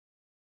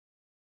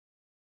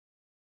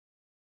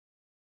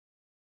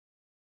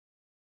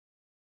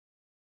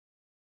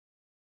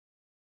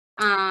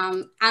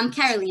I'm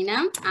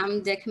Carolina.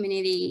 I'm the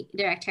community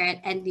director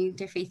at the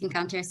Interfaith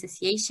Encounter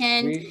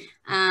Association.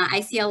 I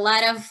see a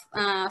lot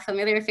of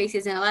familiar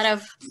faces and a lot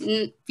of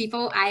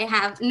people I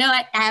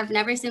have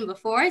never seen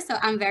before. So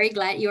I'm very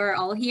glad you're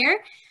all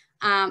here.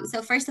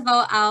 So first of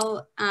all,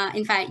 I'll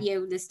invite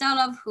Yehuda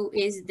Stolov, who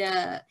is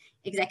the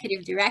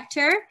executive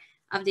director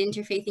of the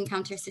Interfaith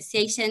Encounter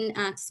Association,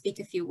 to speak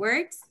a few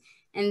words.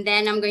 And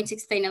then I'm going to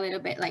explain a little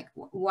bit like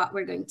what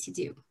we're going to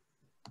do.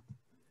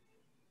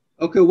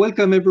 Okay,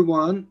 welcome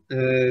everyone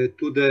to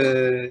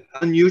the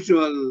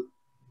unusual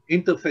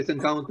Interfaith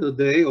Encounter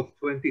Day of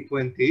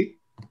 2020,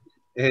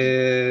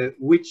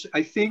 which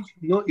I think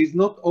is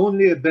not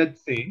only a bad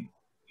thing.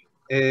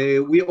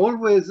 We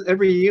always,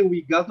 every year,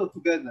 we gather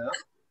together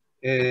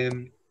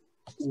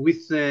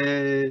with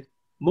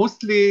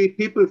mostly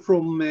people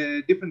from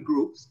different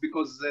groups,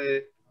 because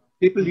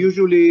people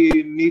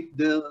usually meet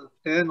their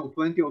 10 or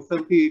 20 or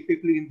 30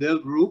 people in their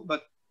group,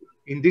 but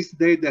in this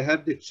day, they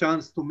have the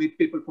chance to meet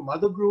people from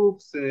other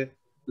groups,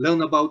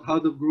 learn about how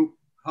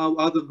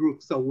other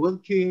groups are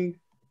working,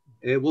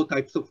 what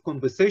types of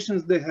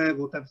conversations they have,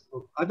 what types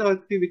of other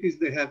activities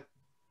they have.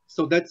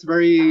 So that's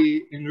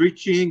very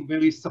enriching,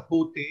 very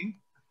supporting.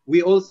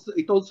 It also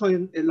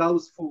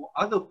allows for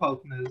other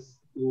partners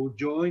to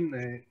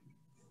join,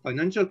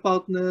 financial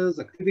partners,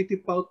 activity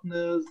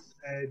partners,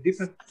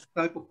 different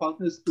type of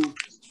partners to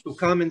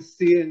come and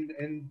see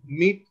and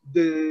meet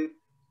the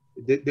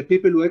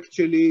people who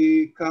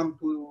actually come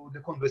to the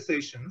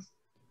conversations.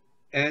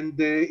 And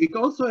it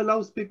also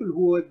allows people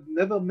who have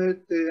never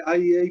met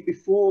IEA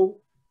before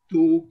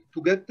to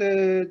get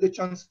the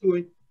chance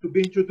to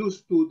be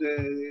introduced to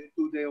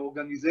the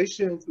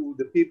organization, to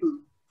the people.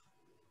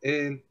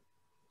 And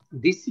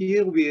this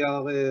year we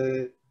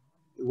are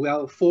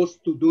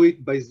forced to do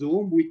it by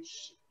Zoom,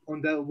 which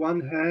on the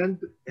one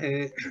hand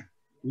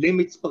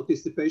limits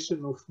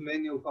participation of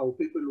many of our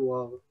people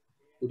who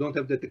don't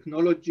have the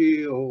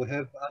technology or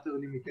have other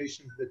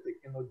limitations that they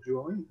cannot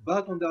join.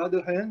 But on the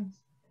other hand,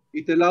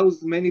 it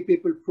allows many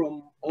people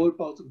from all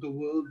parts of the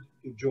world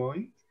to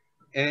join.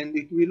 And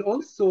it will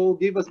also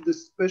give us the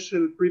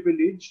special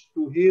privilege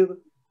to hear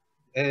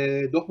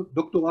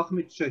Dr.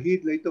 Ahmed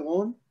Shaheed later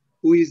on,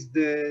 who is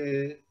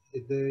the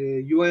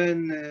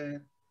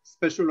UN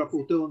Special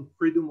Rapporteur on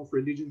Freedom of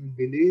Religion and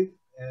Belief,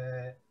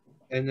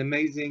 an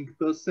amazing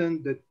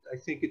person that I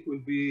think it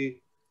will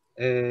be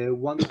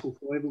wonderful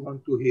for everyone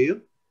to hear.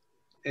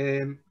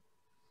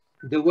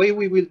 The way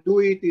we will do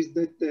it is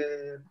that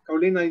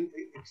Carolina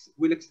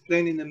will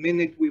explain in a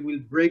minute. We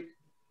will break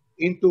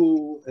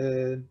into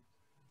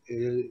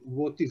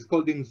what is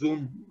called in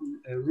Zoom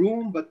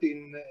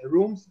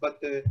rooms,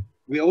 but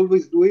we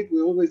always do it.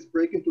 We always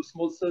break into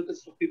small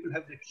circles so people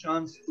have the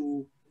chance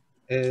to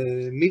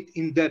meet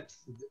in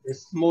depth a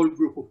small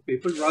group of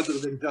people rather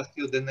than just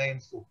hear the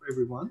names of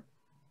everyone.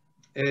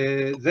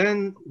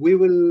 Then we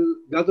will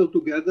gather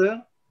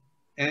together,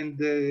 and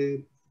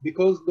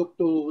because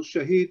Dr.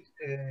 Shaheed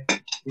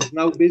is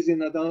now busy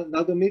in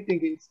another meeting,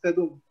 instead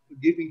of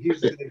giving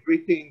his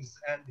greetings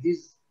and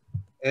his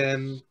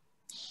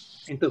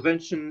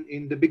intervention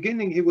in the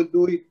beginning, he will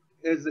do it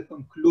as a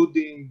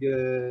concluding,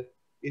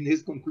 in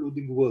his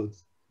concluding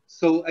words.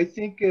 So I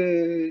think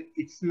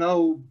it's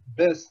now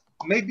best,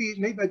 maybe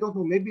I don't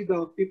know, maybe there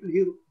are people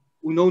here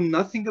who know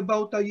nothing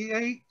about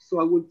IEA. So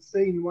I would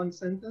say in one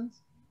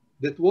sentence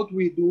that what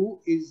we do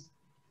is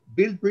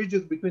build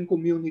bridges between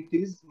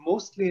communities,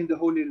 mostly in the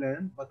Holy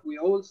Land, but we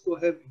also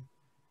have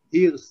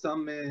here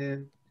some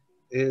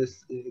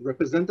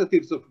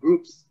representatives of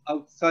groups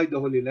outside the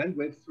Holy Land.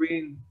 We have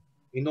 3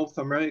 in North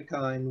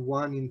America and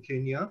 1 in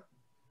Kenya.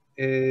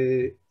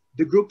 The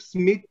groups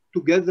meet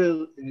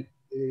together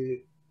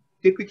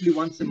typically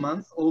once a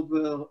month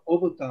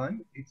over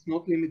time. It's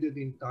not limited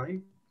in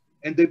time.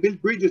 And they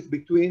build bridges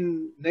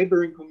between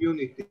neighboring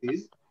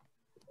communities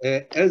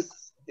as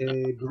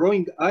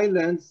growing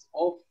islands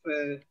of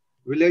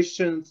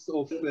relations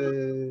of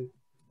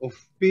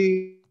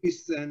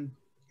peace and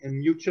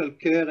mutual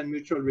care and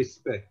mutual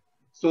respect.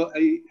 So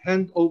I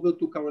hand over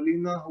to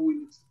Carolina, who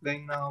will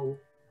explain now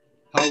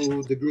how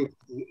the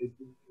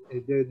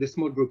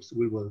small groups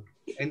will work.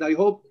 And I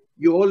hope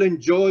you all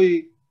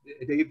enjoy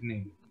the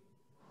evening.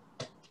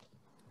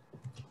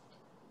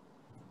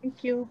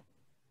 Thank you.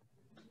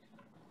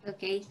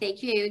 Okay,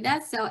 thank you,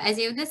 Yehuda. So as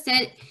Yehuda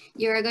said,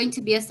 you're going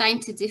to be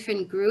assigned to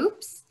different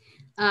groups.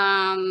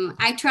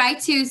 I tried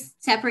to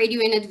separate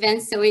you in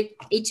advance so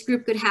each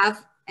group could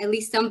have at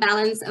least some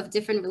balance of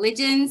different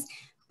religions,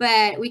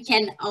 but we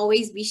can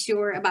always be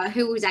sure about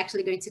who is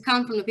actually going to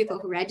come from the people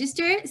who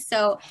register.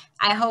 So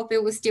I hope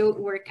it will still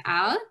work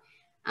out.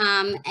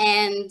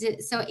 And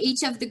so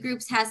each of the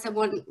groups has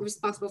someone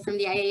responsible from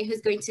the IEA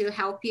who's going to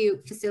help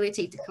you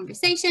facilitate the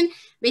conversation.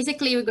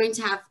 Basically, we're going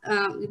to have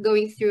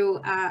going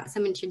through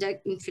some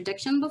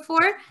introduction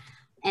before,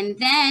 and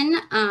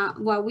then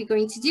what we're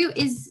going to do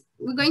is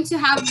we're going to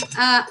have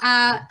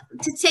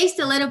to taste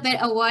a little bit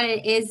of what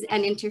it is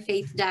an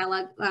interfaith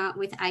dialogue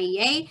with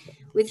IEA,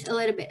 with a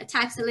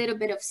little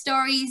bit of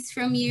stories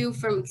from you,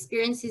 from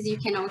experiences you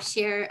can all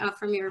share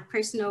from your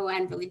personal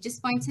and religious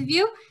points of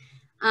view.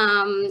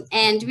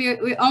 And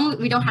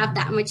we don't have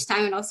that much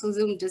time, and also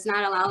Zoom does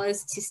not allow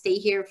us to stay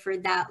here for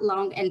that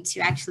long and to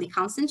actually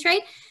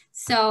concentrate.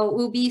 So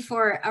we'll be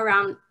for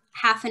around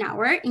half an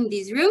hour in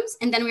these rooms,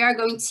 and then we are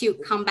going to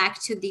come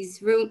back to this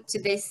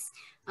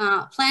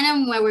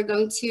plenum where we're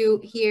going to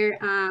hear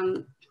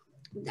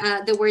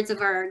the words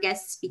of our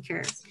guest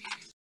speaker.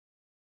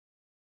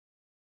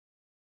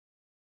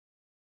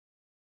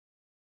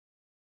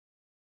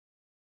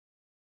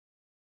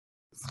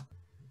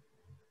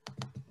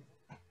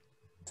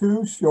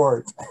 Too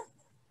short.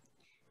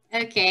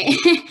 Okay,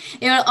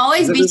 it will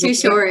always be too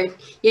short.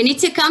 You need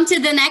to come to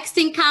the next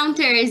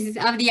encounters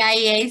of the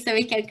IEA so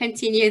we can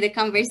continue the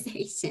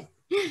conversation.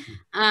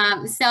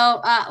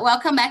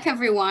 Welcome back,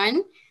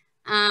 everyone.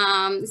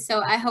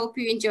 So I hope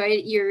you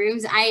enjoyed your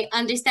rooms. I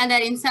understand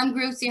that in some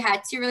groups you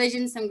had 2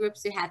 religions, some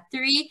groups you had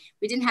 3.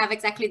 We didn't have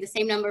exactly the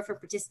same number for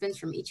participants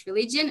from each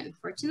religion,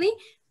 unfortunately,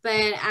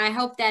 but I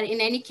hope that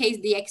in any case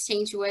the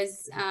exchange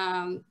was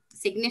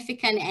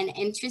significant and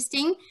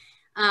interesting.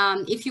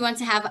 If you want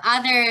to have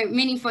other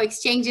meaningful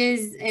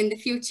exchanges in the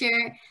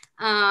future,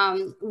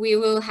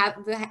 we'll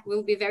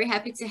be very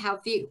happy to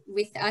have you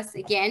with us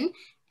again.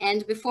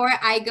 And before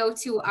I go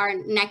to our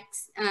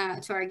next,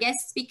 to our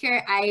guest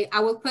speaker, I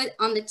will put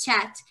on the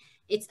chat,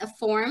 it's a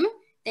form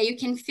that you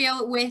can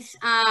fill with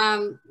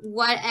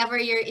whatever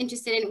you're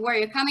interested in, where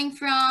you're coming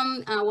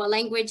from, what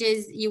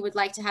languages you would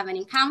like to have an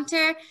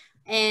encounter,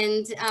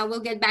 and we'll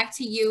get back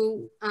to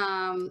you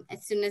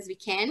as soon as we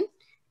can.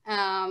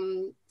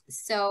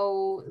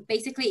 So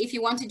basically, if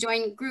you want to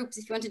join groups,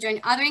 if you want to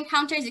join other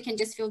encounters, you can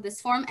just fill this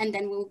form and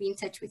then we'll be in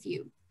touch with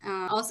you.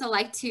 Also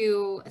like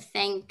to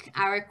thank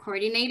our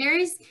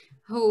coordinators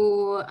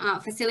who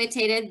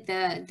facilitated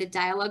the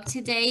dialogue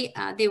today.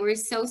 They were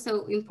so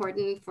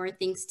important for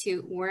things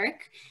to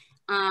work.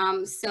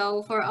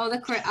 So for all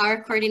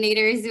our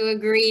coordinators who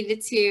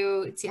agreed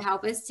to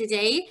help us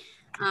today,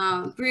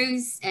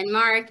 Bruce and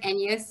Mark and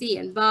Yossi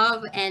and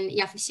Bob and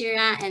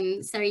Yafashira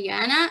and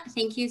Sariana,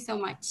 thank you so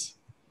much.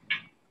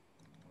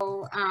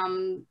 So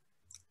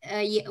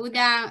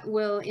Yehuda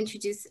will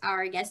introduce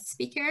our guest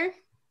speaker.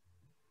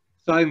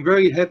 So I'm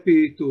very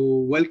happy to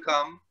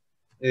welcome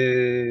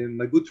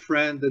my good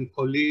friend and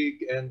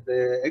colleague and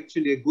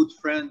actually a good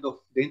friend of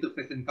the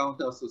Interfaith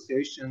Encounter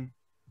Association,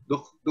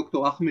 Dr.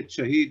 Ahmed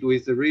Shaheed, who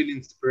is a real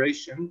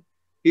inspiration.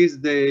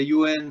 He's the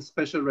UN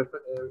Special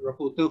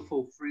Rapporteur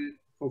for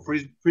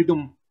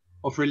freedom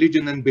of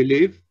religion and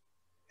belief,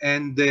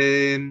 and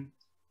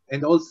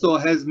also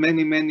has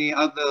many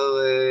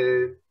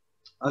other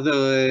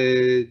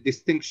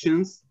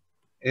distinctions.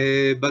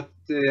 But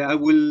I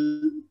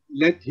will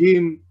let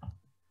him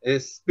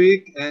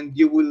speak and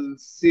you will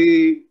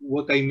see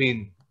what I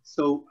mean.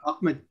 So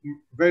Ahmed,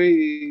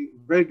 very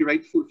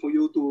grateful for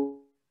you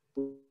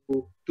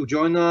to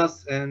join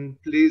us,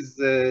 and please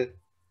the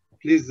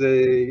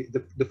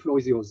floor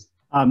is yours.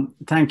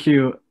 Thank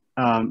you,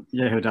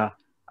 Yehuda.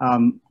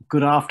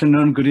 Good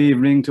afternoon, good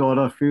evening to all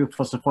of you.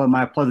 First of all,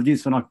 my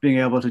apologies for not being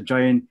able to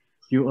join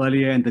you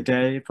earlier in the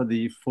day for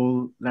the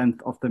full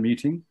length of the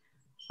meeting.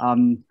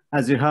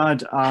 As you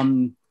heard, I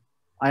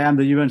am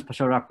the UN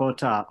Special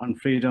Rapporteur on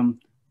freedom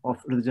of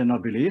religion or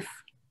belief.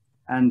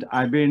 And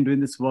I've been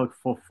doing this work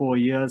for 4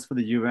 years for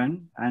the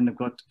UN, and I've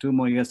got 2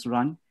 more years to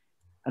run.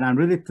 And I'm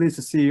really pleased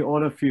to see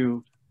all of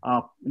you,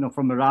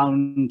 from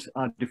around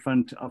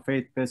different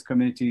faith-based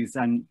communities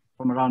and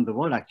from around the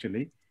world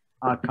actually,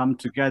 come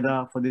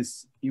together for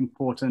this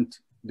important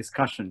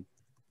discussion.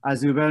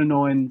 As you well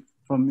know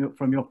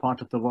from your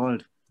part of the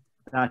world,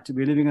 that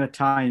we're living in a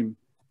time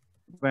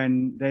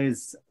when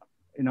there's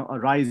a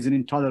rise in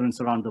intolerance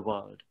around the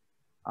world.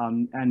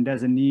 And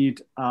there's a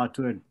need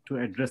to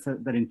address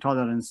that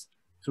intolerance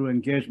through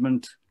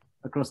engagement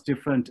across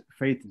different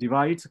faith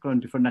divides, across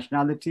different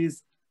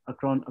nationalities,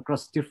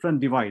 across different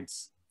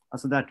divides,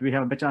 so that we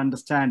have a better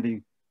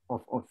understanding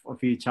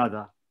of each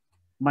other.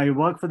 My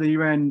work for the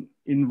UN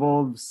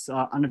involves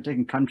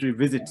undertaking country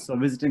visits, so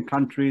visiting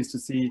countries to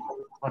see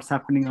what's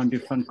happening on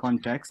different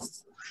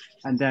contexts,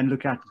 and then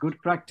look at good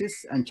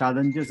practice and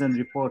challenges and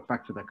report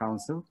back to the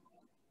Council.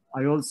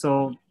 I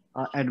also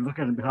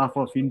advocate on behalf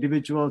of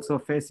individuals who are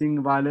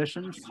facing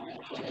violations.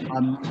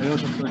 I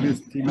also produce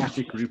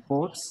thematic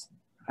reports,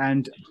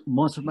 and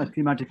most of my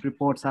thematic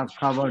reports have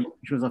covered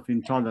issues of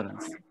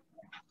intolerance.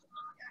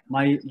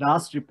 My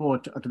last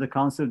report to the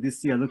Council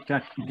this year looked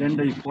at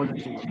gender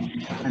equality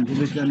and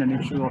religion, an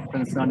issue of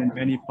concern in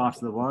many parts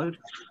of the world.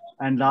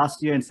 And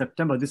last year in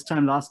September, this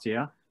time last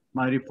year,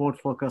 my report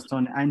focused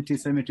on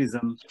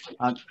anti-Semitism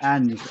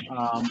and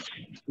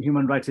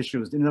human rights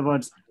issues. In other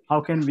words, how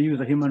can we use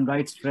the human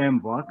rights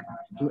framework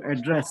to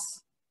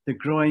address the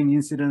growing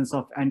incidence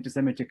of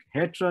anti-Semitic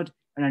hatred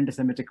and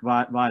anti-Semitic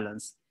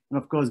violence? And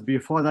of course,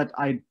 before that,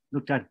 I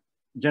looked at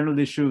general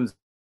issues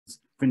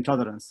of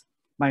intolerance.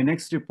 My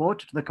next report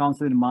to the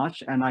Council in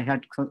March, and I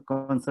had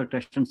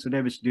consultations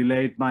today which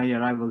delayed my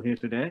arrival here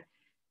today,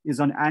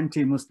 is on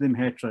anti-Muslim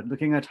hatred,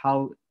 looking at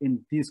how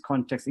in these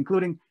contexts,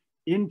 including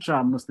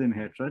intra-Muslim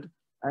hatred,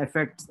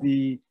 affects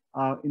the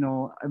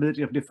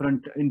ability of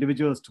different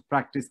individuals to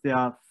practice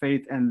their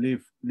faith and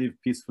live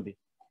peacefully.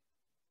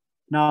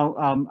 Now,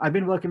 I've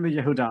been working with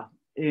Yehuda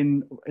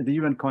in the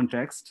UN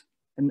context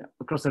and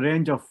across a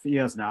range of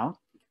years now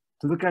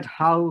to look at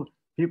how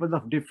people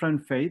of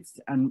different faiths,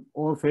 and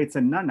all faiths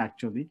and none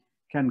actually,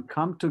 can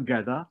come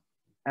together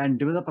and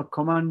develop a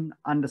common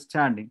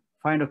understanding,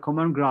 find a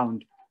common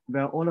ground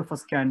where all of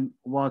us can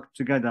work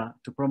together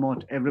to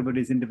promote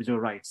everybody's individual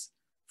rights,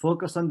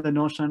 focus on the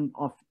notion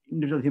of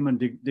individual human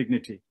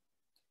dignity.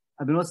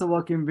 I've been also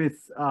working with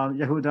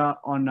Yehuda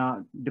on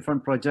a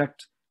different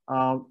project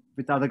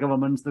with other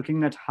governments,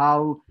 looking at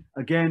how,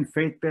 again,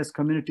 faith-based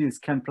communities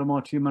can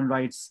promote human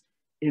rights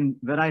in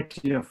a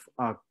variety of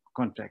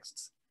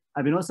contexts.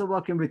 I've been also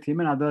working with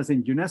him and others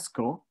in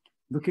UNESCO,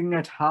 looking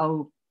at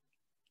how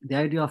the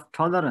idea of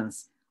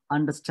tolerance,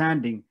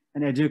 understanding,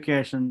 and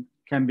education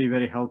can be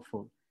very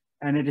helpful.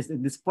 And it is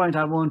at this point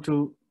I want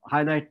to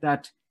highlight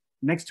that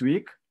next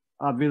week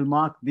will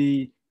mark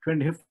the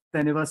 25th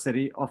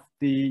anniversary of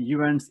the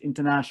UN's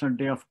International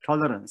Day of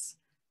Tolerance,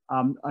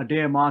 a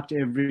day marked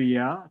every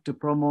year to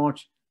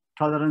promote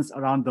tolerance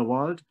around the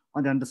world,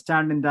 on the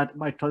understanding that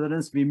by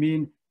tolerance we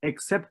mean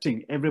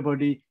accepting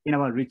everybody in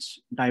our rich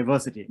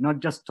diversity, not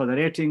just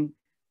tolerating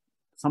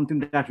something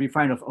that we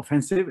find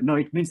offensive. No,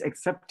 it means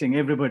accepting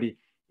everybody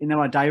in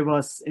our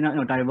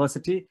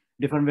diversity,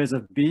 different ways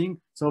of being.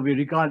 So we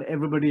regard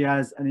everybody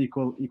as an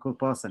equal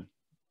person.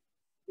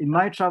 In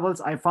my travels,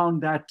 I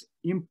found that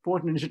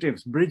important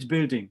initiatives, bridge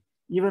building,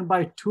 even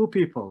by two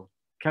people,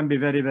 can be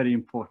very, very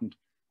important.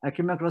 I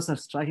came across a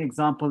striking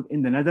example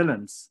in the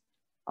Netherlands,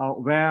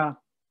 where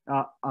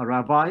a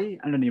rabbi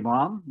and an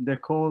imam, they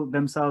call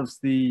themselves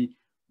the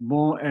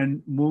Mo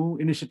and Mu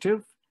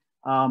Initiative,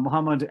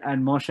 Muhammad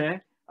and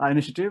Moshe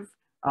Initiative,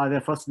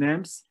 their first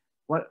names.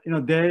 Well,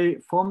 they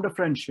formed a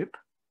friendship,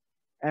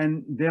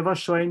 and they were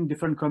showing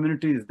different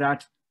communities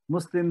that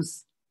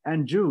Muslims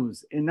and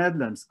Jews in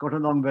Netherlands got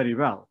along very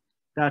well.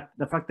 That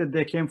the fact that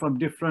they came from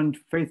different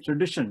faith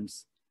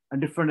traditions and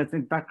different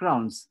ethnic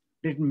backgrounds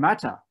didn't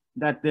matter,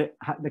 that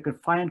they could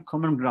find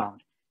common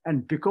ground.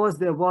 And because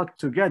they worked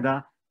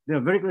together, they're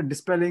very good at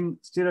dispelling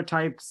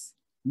stereotypes,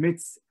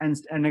 myths, and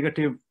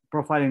negative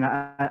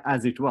profiling,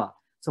 as it were.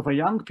 So for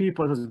young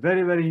people, it was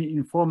very, very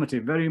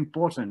informative, very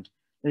important.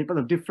 People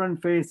of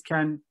different faiths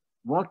can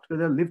work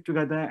together, live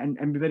together,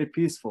 and be very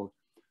peaceful.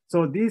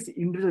 So these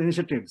individual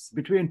initiatives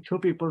between two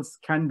peoples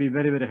can be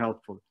very, very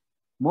helpful.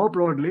 More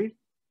broadly,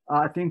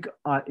 I think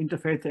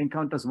interfaith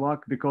encounters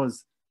work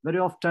because very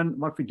often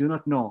what we do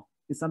not know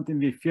is something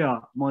we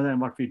fear more than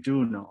what we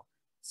do know.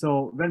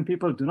 So when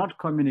people do not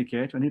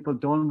communicate, when people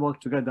don't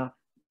work together,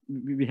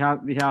 we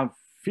have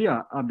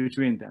fear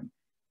between them.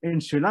 In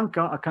Sri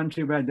Lanka, a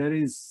country where there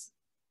is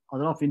a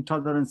lot of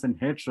intolerance and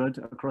hatred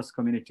across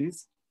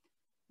communities,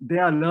 they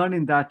are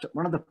learning that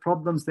one of the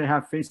problems they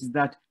have faced is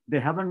that they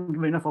haven't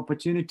given enough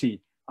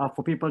opportunity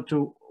for people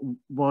to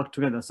work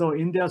together. So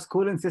in their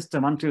schooling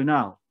system until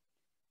now,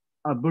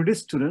 a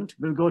Buddhist student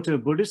will go to a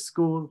Buddhist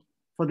school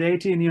for the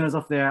 18 years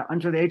of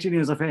until the 18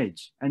 years of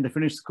age, and they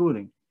finish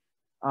schooling.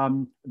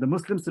 The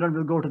Muslim student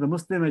will go to the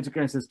Muslim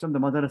education system, the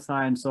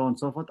madrasa, and so on and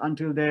so forth,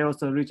 until they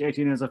also reach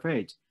 18 years of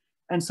age,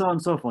 and so on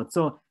and so forth.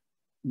 So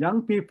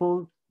young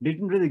people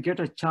didn't really get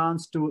a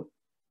chance to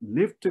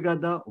live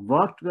together,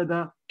 work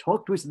together,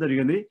 talk to each other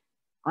really,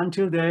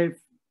 until they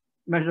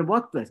met at a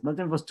workplace. But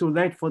then it was too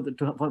late for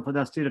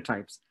their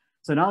stereotypes.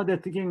 So now they're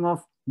thinking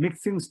of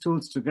mixing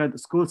schools together.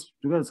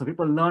 So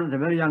people learn at a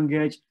very young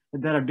age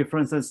that there are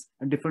differences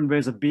and different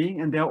ways of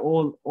being, and they're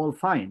all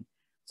fine.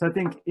 So I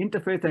think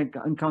interfaith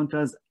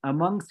encounters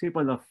amongst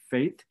people of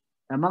faith,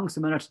 amongst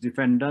human rights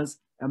defenders,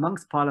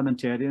 amongst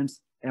parliamentarians,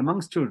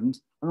 amongst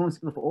students,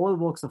 amongst people of all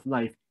walks of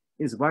life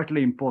is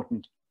vitally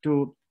important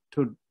to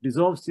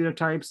dissolve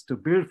stereotypes, to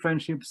build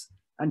friendships,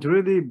 and to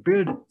really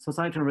build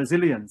societal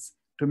resilience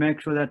to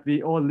make sure that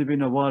we all live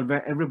in a world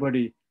where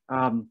everybody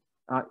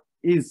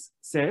is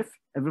safe,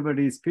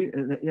 everybody is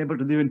able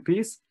to live in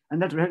peace,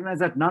 and that recognize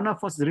that none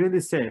of us is really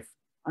safe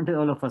until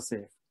all of us are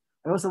safe.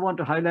 I also want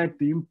to highlight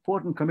the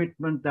important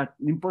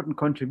important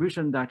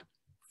contribution that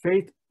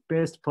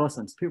faith-based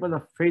persons, people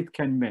of faith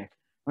can make,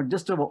 not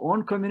just of our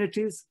own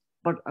communities,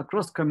 but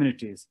across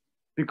communities.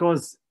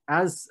 Because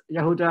as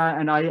Yehuda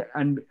and I,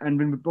 and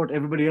when we brought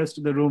everybody else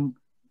to the room,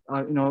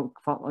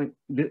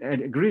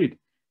 agreed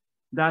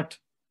that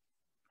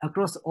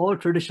across all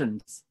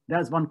traditions,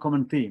 there's one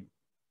common theme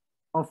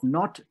of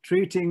not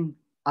treating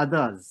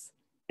others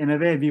in a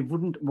way we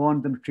wouldn't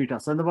want them to treat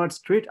us. So in other words,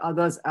 treat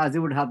others as they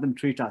would have them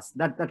treat us.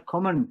 That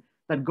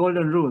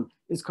golden rule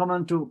is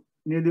common to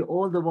nearly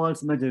all the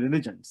world's major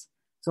religions.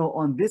 So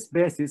on this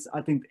basis,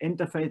 I think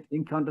interfaith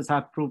encounters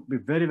have proved to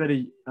be very,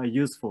 very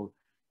useful.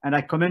 And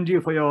I commend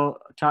you for your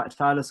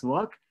tireless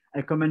work.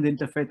 I commend the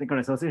Interfaith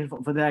Encounter Association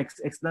for their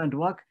excellent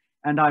work.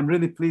 And I'm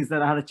really pleased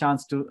that I had a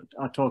chance to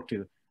talk to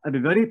you. I'd be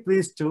very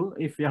pleased to,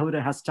 if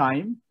Yehuda has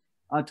time,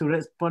 to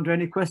respond to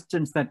any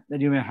questions that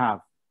you may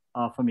have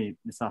for me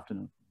this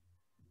afternoon.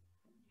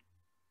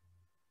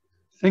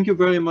 Thank you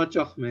very much,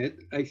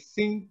 Ahmed. I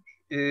think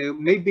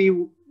maybe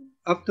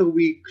after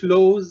we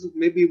close,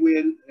 maybe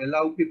we'll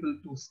allow people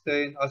to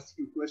stay and ask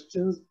you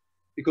questions,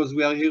 because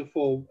we are here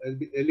for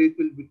a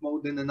little bit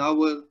more than an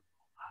hour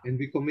and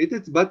we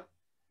committed. But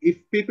if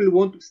people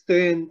want to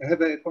stay and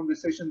have a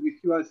conversation with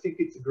you, I think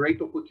it's a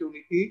great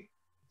opportunity.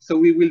 So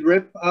we will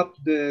wrap up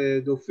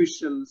the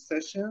official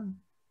session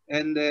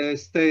and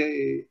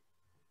stay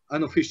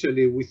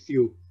unofficially with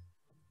you.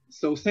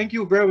 So thank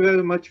you very,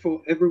 very much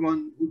for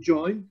everyone who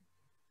joined.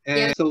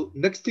 And so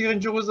next year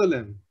in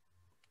Jerusalem.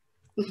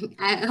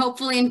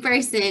 Hopefully in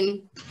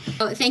person.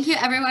 So thank you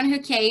everyone who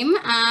came.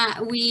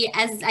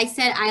 As I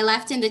said, I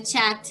left in the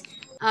chat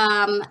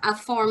a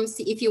form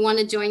if you want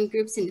to join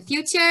groups in the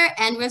future,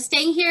 and we're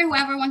staying here.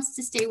 Whoever wants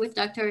to stay with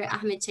Dr.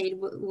 Ahmed Shaheed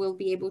will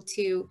be able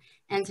to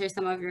answer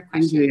some of your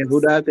questions. Thank you,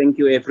 Yehuda. Thank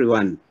you,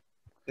 everyone.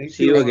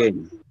 See you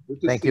again.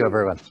 Thank you,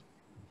 everyone.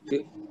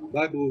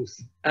 Bye,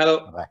 Bruce.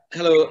 Hello, Bye.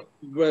 hello,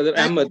 Brother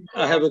Ahmed.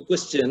 I have a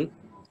question.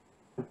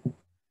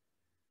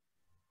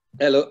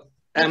 Hello,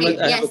 Ahmed.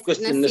 I have a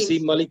question.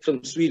 Nassim Malik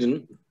from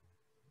Sweden.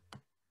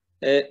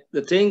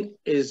 The thing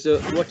is,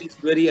 what is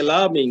very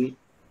alarming,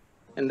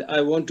 and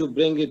I want to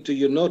bring it to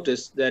your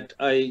notice, that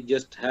I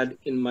just had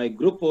in my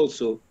group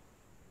also,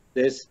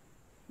 is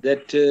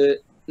that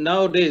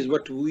nowadays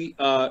what we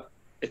are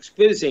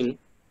experiencing,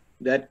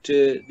 that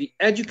the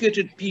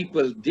educated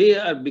people, they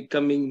are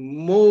becoming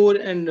more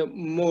and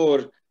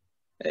more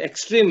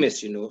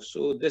extremists, you know.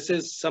 So this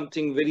is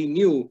something very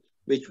new,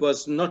 which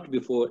was not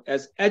before.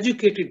 As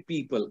educated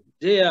people,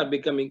 they are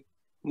becoming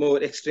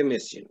more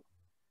extremists, you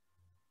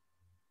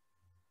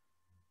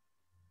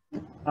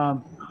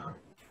know.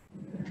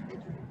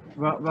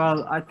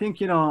 Well, I think,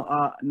 you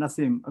know,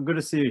 Nassim, good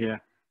to see you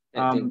here.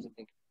 Thank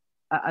you.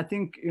 I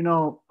think, you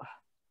know,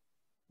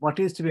 what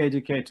is to be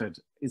educated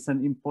is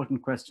an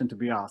important question to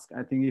be asked.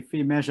 I think if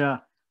we measure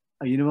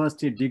a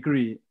university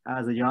degree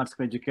as a yardstick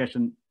of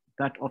education,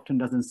 that often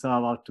doesn't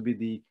serve out to be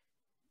the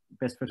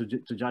best way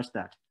to judge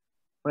that.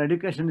 But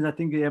education is, I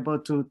think, be able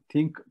to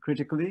think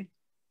critically,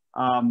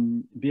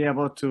 be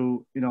able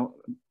to, you know,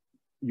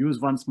 use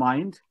one's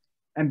mind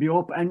and be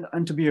open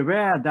and to be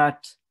aware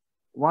that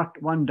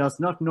what one does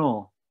not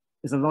know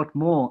is a lot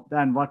more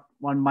than what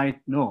one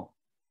might know.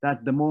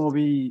 That the more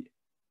we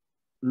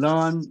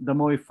learn, the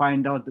more we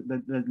find out,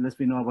 the less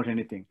we know about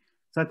anything.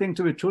 So I think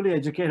to be truly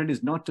educated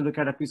is not to look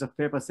at a piece of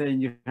paper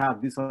saying you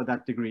have this or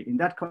that degree. In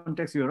that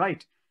context, you're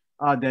right.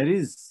 There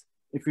is,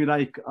 if you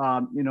like,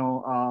 you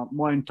know,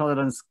 more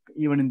intolerance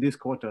even in these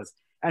quarters.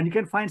 And you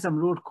can find some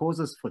root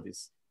causes for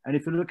this. And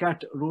if you look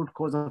at root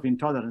causes of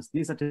intolerance,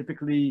 these are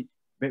typically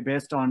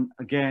based on,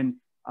 again,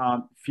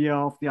 fear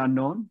of the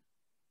unknown,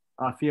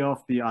 fear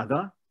of the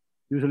other.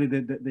 Usually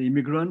the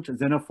immigrant,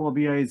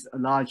 xenophobia is a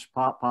large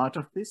part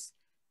of this.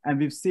 And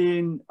we've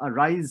seen a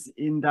rise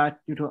in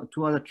that due to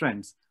two other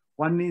trends.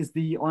 One is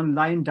the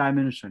online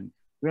dimension,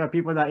 where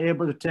people are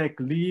able to take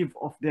leave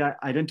of their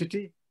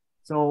identity.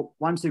 So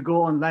once you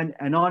go online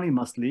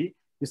anonymously,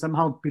 you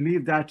somehow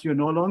believe that you're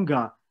no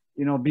longer,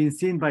 you know, being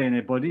seen by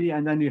anybody,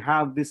 and then you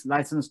have this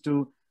license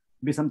to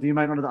be something you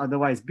might not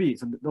otherwise be.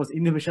 So those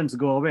inhibitions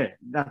go away.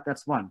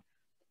 That's one.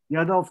 The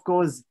other, of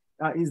course,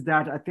 is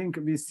that I think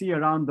we see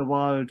around the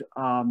world,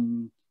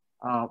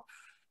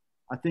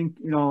 I think,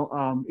 you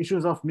know,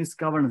 issues of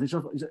misgovernance,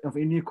 issues of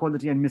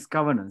inequality and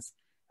misgovernance.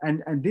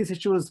 And these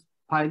issues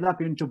pile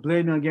up into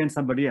blaming against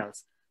somebody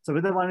else. So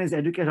whether one is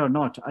educated or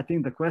not, I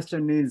think the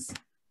question is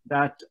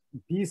that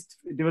these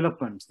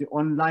developments, the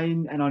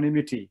online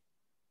anonymity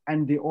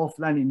and the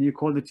offline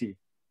inequality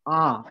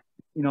are,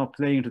 you know,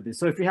 playing into this.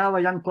 So if you have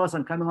a young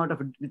person coming out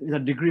of a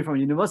degree from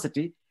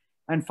university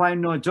and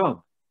find no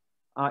job,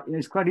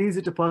 it's quite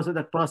easy to pursue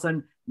that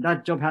person.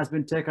 That job has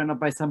been taken up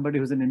by somebody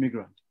who's an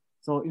immigrant.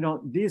 So, you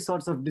know, these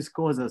sorts of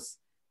discourses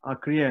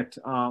create,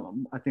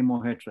 I think,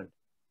 more hatred.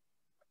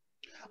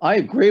 I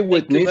agree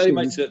with Nissim. Thank you very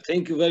much, sir.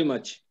 Thank you very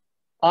much.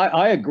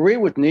 I agree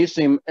with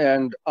Nissim,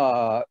 and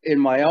in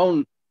my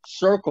own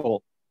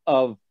circle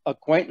of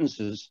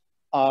acquaintances,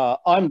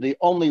 I'm the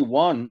only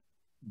one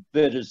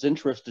that is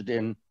interested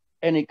in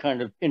any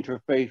kind of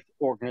interfaith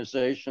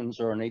organizations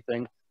or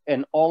anything.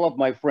 And all of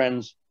my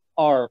friends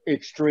are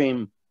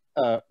extreme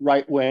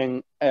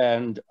right-wing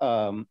and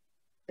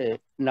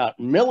not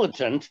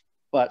militant,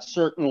 but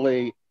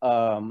certainly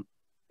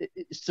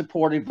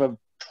supportive of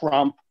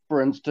Trump,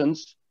 for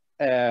instance,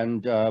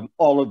 and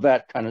all of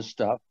that kind of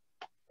stuff.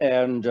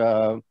 And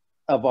of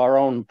our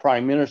own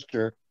prime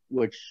minister,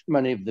 which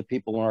many of the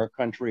people in our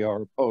country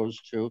are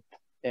opposed to.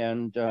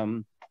 And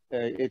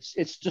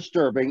it's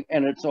disturbing,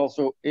 and it's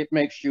also, it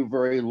makes you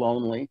very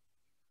lonely,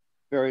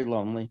 very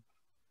lonely.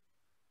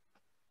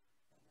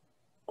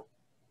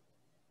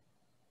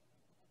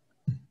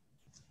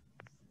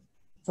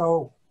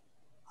 So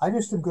I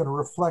just am going to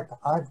reflect.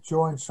 I've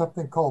joined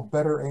something called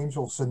Better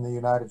Angels in the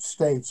United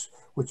States,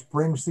 which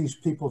brings these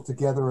people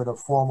together in a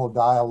formal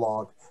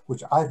dialogue,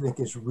 which I think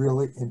is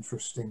really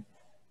interesting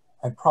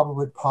and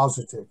probably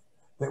positive,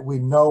 that we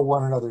know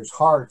one another's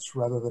hearts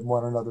rather than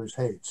one another's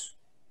hates.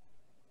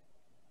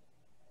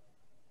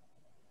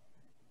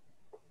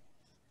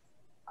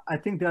 I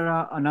think there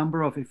are a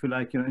number of, if you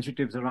like,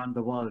 initiatives around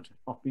the world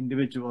of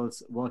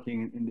individuals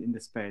working in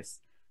this space.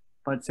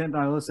 But at the same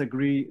time, I also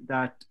agree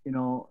that,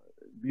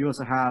 we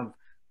also have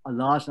a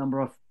large number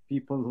of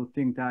people who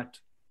think that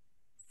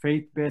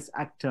faith-based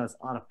actors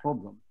are a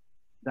problem,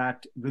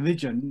 that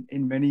religion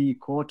in many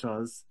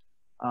quarters,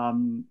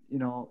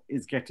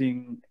 is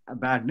getting a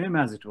bad name,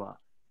 as it were.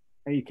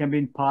 It can be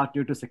in part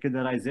due to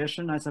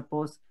secularization, I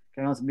suppose,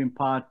 can also be in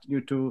part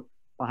due to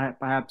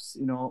perhaps,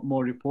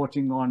 more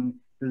reporting on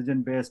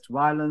religion-based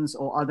violence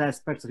or other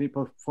aspects of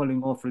people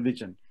falling off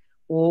religion.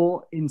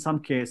 Or in some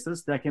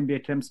cases, there can be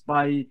attempts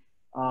by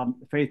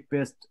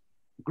faith-based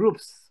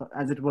groups,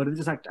 as it were,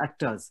 religious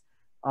actors,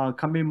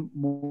 coming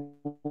more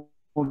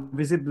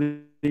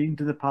visibly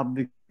into the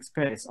public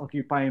space,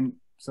 occupying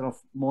sort of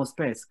more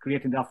space,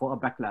 creating therefore a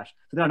backlash.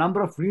 So there are a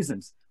number of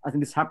reasons I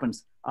think this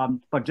happens.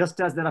 But just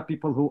as there are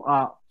people who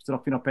are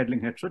sort of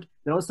peddling hatred,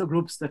 there are also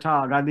groups that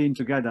are rallying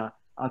together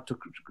to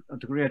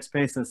create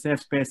spaces,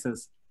 safe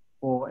spaces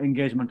for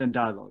engagement and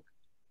dialogue.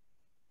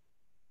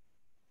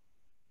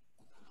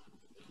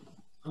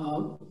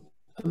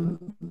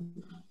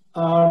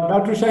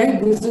 Dr.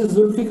 Shaheed, this is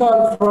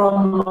Zulfikar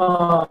from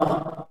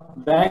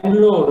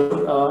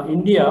Bangalore,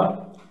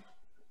 India.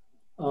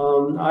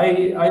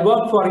 I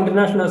worked for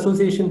International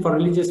Association for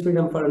Religious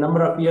Freedom for a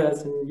number of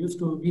years and used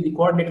to be the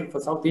coordinator for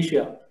South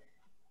Asia.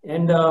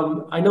 And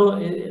I know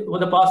over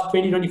the past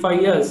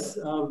 20-25 years,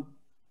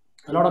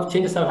 a lot of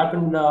changes have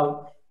happened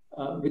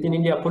within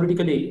India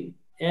politically.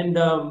 And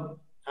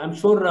I'm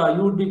sure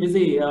you would be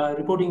busy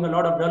reporting a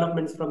lot of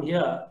developments from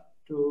here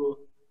to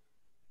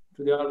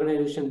the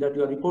organization that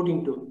you are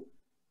reporting to.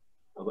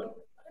 But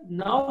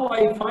now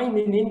I find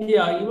in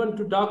India, even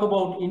to talk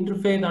about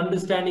interfaith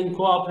understanding,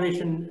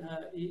 cooperation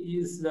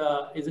is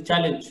a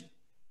challenge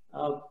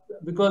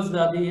because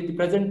the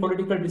present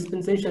political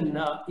dispensation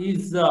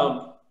is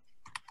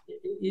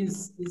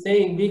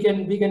saying we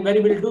can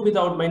very well do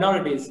without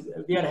minorities.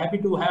 We are happy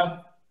to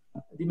have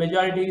the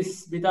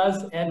majorities with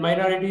us, and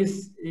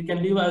minorities, you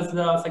can live as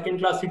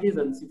second-class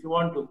citizens if you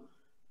want to.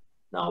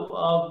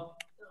 Now,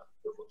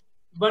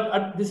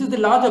 but this is the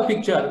larger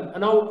picture.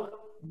 Now,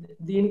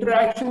 the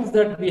interactions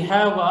that we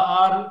have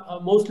are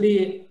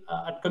mostly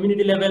at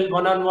community level,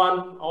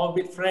 one-on-one, or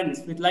with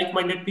friends, with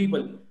like-minded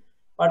people.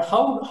 But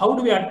how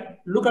do we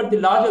look at the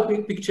larger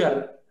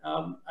picture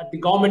at the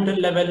governmental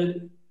level,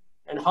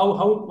 and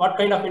what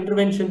kind of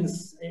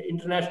interventions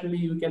internationally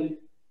you can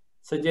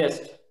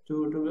suggest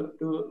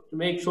to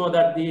make sure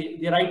that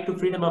the right to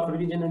freedom of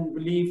religion and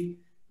belief,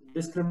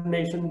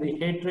 discrimination, the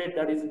hatred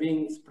that is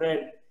being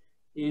spread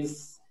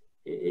is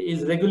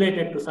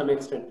regulated to some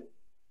extent?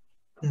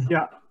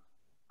 Yeah,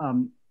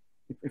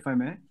 if I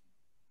may.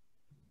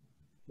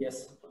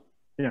 Yes.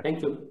 Yeah.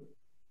 Thank you.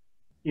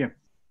 Yeah,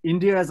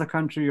 India is a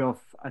country of,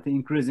 I think,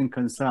 increasing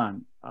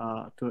concern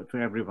to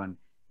everyone.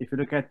 If you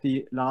look at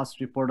the last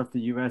report of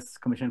the US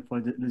Commission for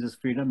Religious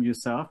Freedom,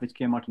 USERF, which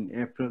came out in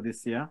April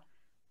this year,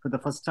 for the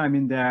first time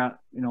in their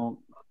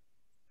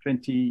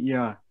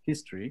 20-year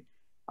history,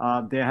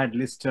 they had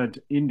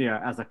listed India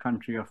as a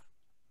country of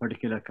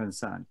particular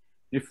concern,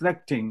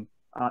 reflecting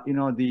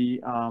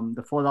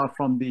the fallout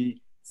from the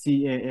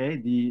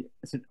CAA,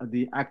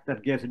 the act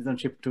that gave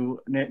citizenship to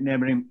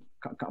neighboring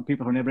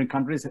people from neighboring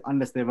countries,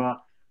 unless they were,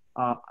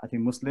 I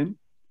think, Muslim.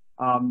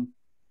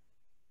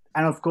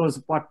 And of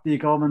course, what the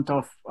government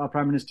of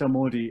Prime Minister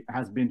Modi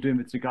has been doing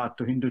with regard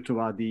to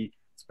Hindutva, the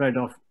spread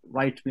of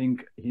right-wing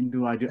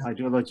Hindu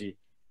ideology,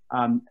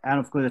 and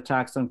of course,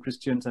 attacks on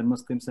Christians and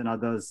Muslims and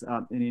others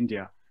in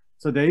India.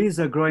 So there is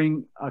a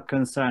growing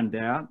concern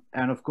there.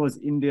 And of course,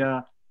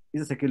 India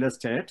is a secular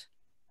state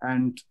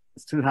and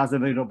still has a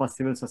very robust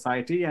civil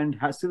society and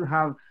still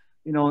have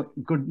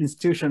good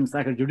institutions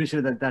like a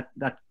judiciary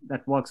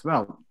that works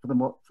well for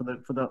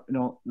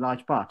the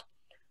large part.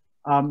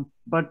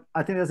 But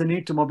I think there's a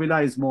need to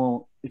mobilize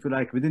more, if you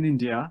like, within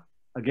India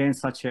against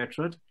such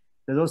hatred.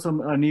 There's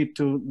also a need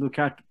to look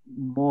at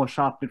more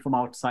sharply from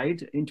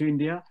outside into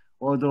India,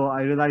 although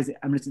I realize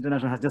Amnesty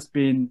International has just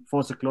been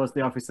forced to close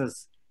the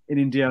offices in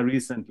India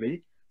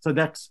recently. So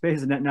that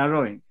space is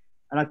narrowing.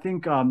 And I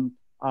think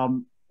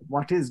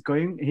what is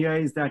going here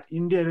is that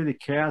India really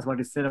cares what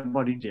is said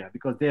about India,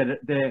 because they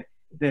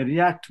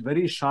react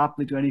very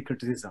sharply to any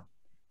criticism.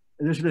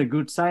 It's usually a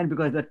good sign,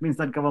 because that means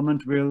that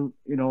government will,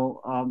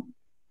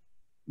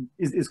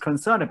 is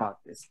concerned about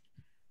this.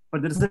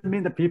 But that doesn't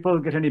mean that people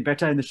get any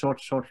better in the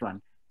short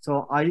run.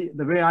 So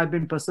the way I've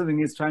been pursuing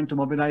is trying to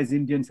mobilize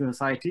Indian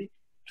society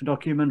to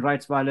document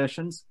rights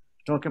violations,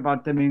 talk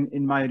about them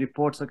in my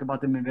reports, talk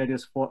about them in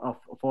various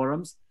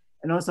forums,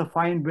 and also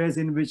find ways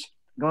in which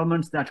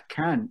governments that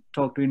can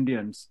talk to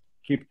Indians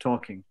keep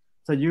talking.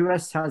 So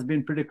US has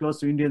been pretty close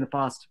to India in the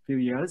past few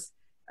years,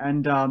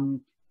 and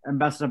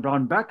Ambassador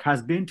Brownback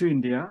has been to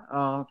India.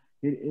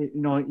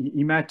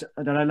 He met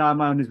Dalai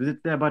Lama on his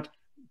visit there, but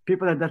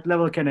people at that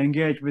level can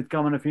engage with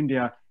government of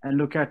India and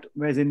look at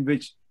ways in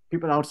which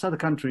people outside the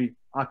country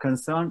are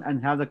concerned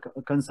and have the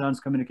concerns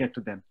communicate to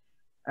them.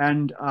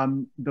 And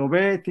the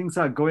way things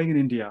are going in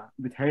India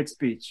with hate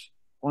speech,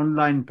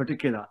 online in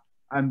particular,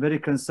 I'm very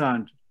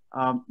concerned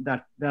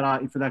that there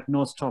are, if you like,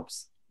 no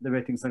stops the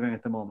way things are going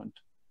at the moment.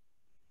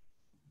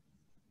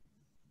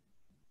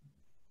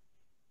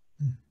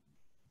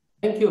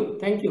 Thank you.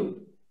 Thank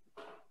you.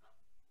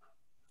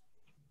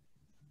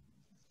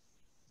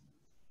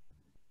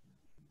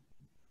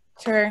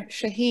 Sure,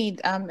 Shaheed,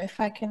 if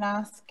I can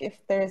ask if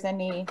there's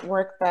any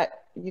work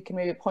that you can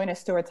maybe point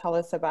us to or tell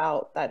us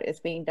about that is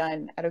being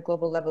done at a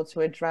global level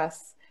to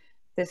address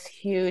this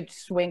huge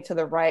swing to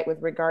the right with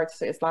regards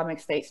to Islamic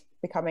states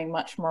becoming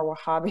much more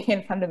Wahhabi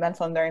and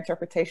fundamental in their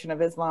interpretation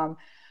of Islam.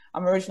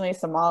 I'm originally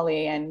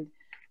Somali, and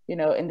in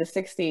the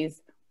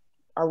 60s,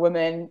 our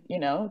women,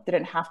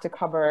 didn't have to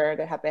cover.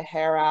 They had their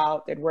hair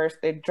out.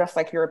 They'd dress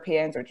like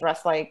Europeans or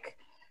dress like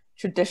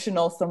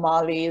traditional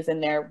Somalis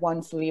in their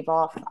one sleeve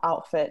off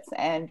outfits,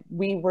 and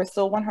we were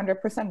still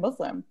 100%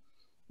 Muslim.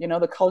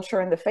 The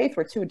culture and the faith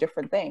were two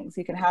different things.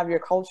 You can have your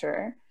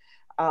culture,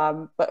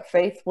 but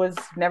faith was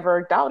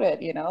never doubted,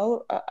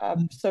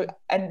 so,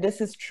 and this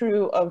is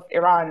true of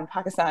Iran,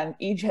 Pakistan,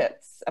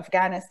 Egypt,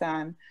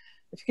 Afghanistan.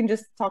 If you can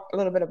just talk a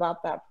little bit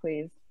about that,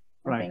 please.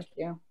 Right. Thank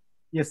you.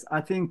 Yes,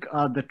 I think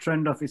the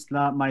trend of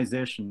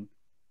Islamization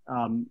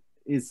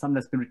is something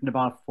that's been written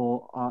about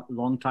for a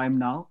long time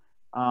now.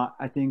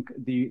 I think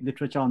the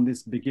literature on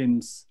this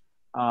begins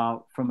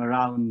from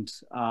around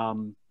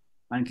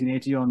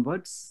 1980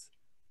 onwards.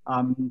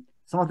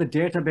 Some of the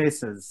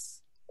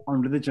databases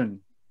on religion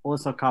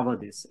also cover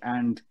this,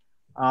 and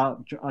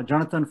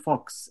Jonathan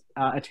Fox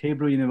at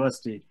Hebrew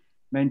University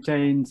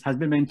has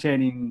been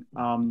maintaining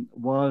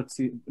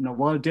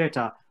world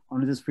data on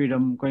religious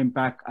freedom going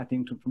back, I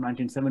think, from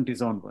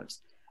 1970s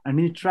onwards, and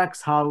he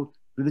tracks how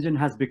religion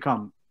has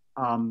become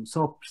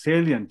so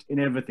salient in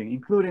everything,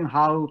 including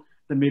how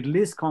the Middle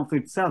East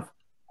conflict itself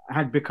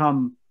had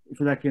become, if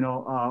you like,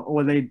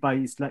 overlaid by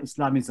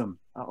Islamism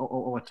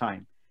over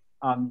time.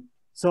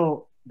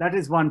 So that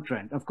is one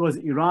trend. Of course,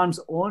 Iran's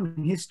own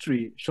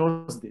history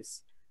shows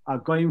this,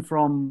 going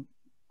from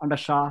under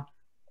Shah,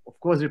 of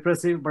course,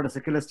 repressive, but a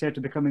secular state,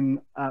 to becoming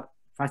a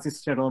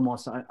fascist state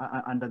almost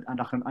under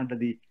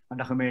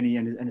Khomeini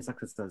and his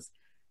successors.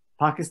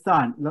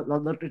 Pakistan,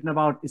 lot written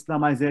about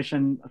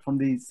Islamization from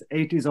the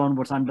 80s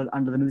onwards under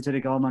the military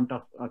government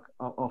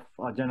of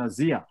General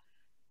Zia.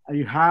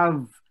 You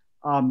have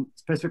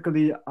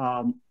specifically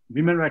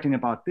women writing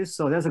about this.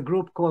 So there's a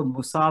group called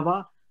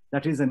Musawa,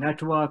 that is a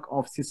network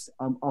of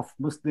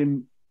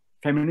Muslim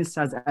feminists,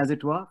 as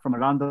it were, from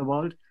around the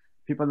world.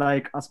 People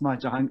like Asma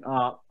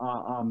Jahangir,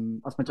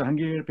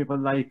 people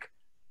like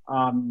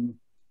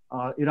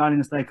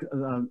Iranians like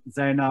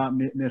Zaina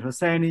Mir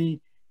Hosseini,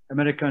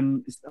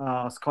 American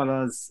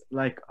scholars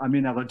like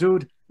Amina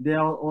Wadud. They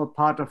are all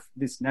part of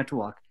this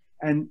network.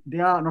 And they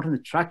are not only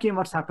tracking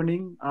what's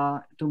happening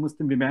to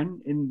Muslim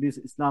women in these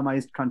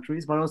Islamized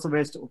countries, but also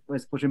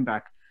ways pushing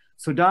back.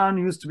 Sudan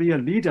used to be a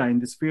leader in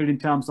this field in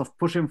terms of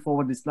pushing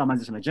forward the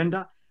Islamization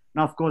agenda.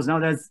 Now, of course,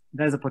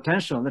 there's a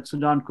potential that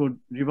Sudan could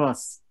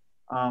reverse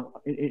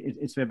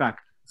its way back.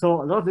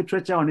 So a lot of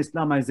literature on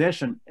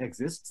Islamization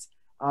exists,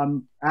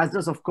 as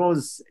does, of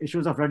course,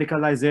 issues of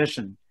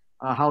radicalization,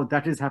 how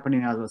that is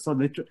happening as well.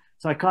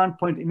 So I can't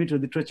point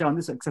immediately to literature on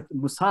this, except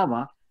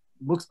Musawa,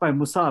 books by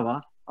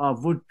Musawa,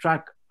 would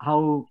track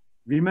how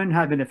women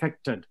have been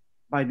affected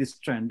by this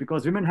trend,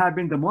 because women have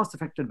been the most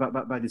affected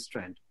by this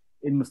trend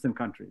in Muslim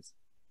countries.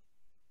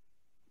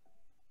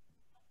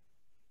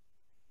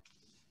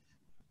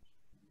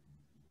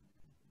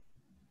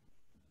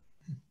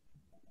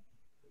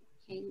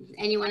 Okay,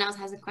 anyone else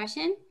has a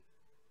question?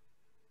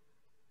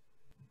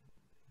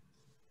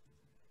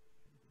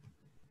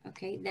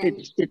 Okay, then.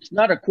 It's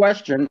not a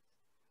question,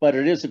 but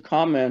it is a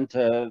comment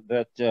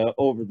that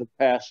over the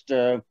past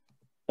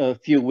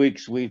few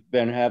weeks, we've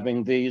been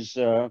having these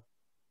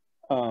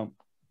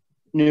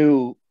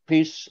new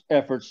peace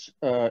efforts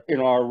in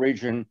our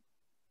region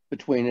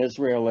between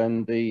Israel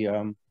and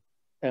the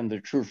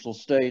trucial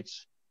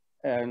states,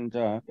 and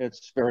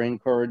it's very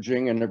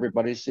encouraging, and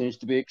everybody seems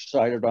to be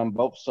excited on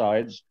both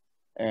sides,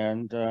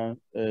 and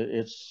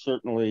it's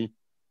certainly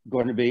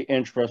going to be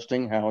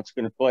interesting how it's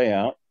going to play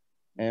out,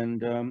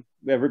 and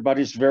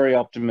everybody's very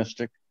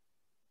optimistic.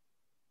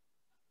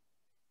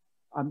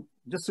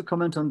 Just to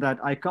comment on that,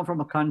 I come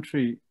from a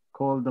country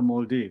called the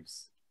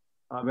Maldives,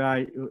 where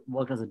I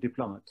worked as a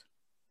diplomat.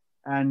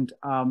 And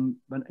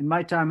when in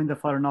my time in the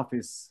Foreign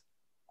Office,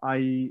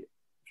 I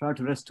tried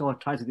to restore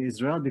ties with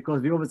Israel,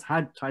 because we always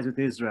had ties with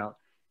Israel.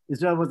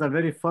 Israel was the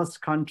very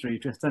first country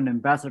to send an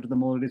ambassador to the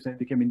Maldives when it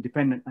became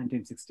independent in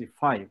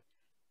 1965.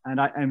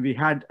 And we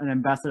had an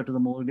ambassador to the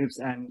Maldives,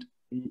 and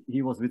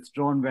he was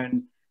withdrawn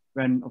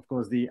when of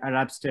course, the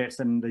Arab states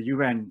and the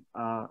UN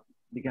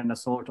began an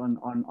assault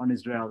on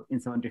Israel in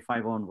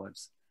 75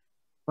 onwards.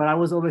 But I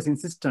was always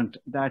insistent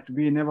that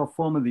we never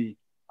formally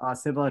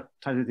severed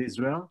ties with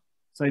Israel.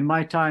 So in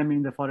my time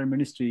in the foreign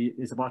ministry,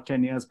 is about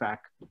 10 years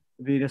back,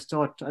 we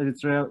restored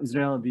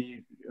Israel.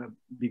 We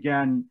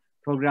began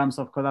programs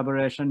of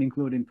collaboration,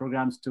 including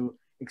programs to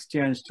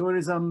exchange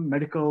tourism,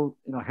 medical,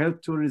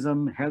 health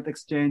tourism, health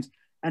exchange,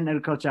 and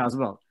agriculture as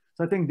well.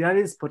 So I think there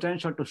is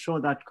potential to show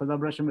that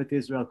collaboration with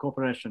Israel,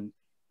 cooperation,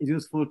 is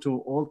useful to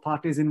all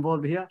parties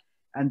involved here.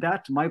 And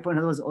that, my point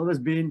has always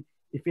been,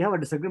 if you have a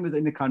disagreement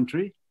in the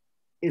country,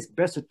 it's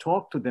best to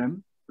talk to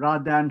them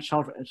rather than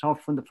shout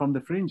from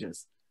the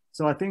fringes.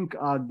 So I think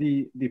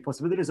the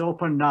possibility is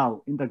open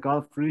now in the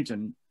Gulf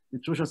region, the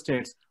crucial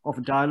states,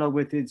 of dialogue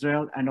with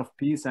Israel and of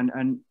peace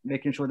and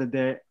making sure that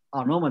they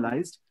are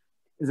normalized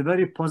is a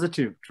very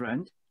positive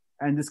trend.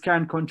 And this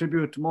can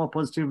contribute more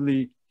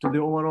positively to the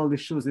overall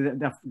issues that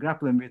they're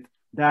grappling with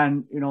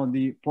than, you know,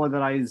 the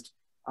polarized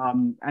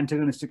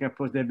antagonistic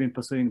approach they've been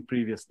pursuing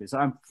previously. So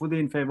I'm fully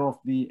in favor of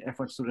the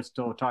efforts to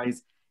restore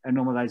ties and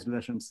normalize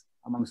relations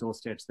amongst all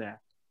states there.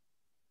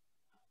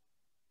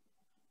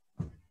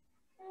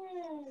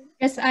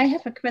 Yes, I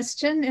have a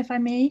question, if I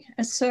may,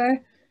 sir.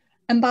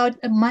 About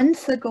a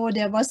month ago,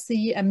 there was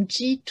the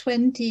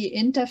G20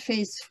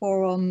 Interfaith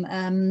Forum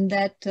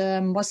that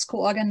was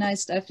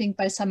co-organized, I think,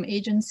 by some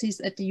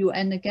agencies at the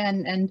UN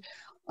again. And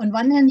on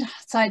one hand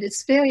side,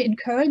 it's very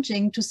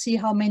encouraging to see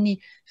how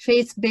many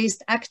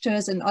faith-based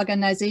actors and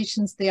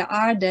organizations there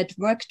are that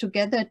work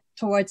together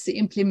towards the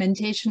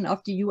implementation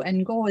of the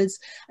UN goals.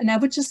 And I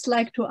would just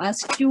like to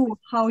ask you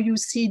how you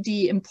see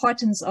the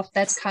importance of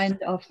that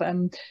kind of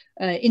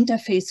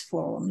interfaith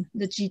forum,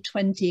 the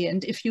G20,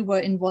 and if you were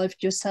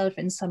involved yourself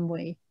in some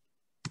way.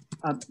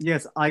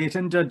 Yes, I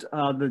attended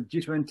the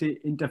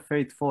G20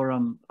 Interfaith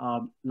Forum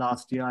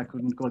last year. I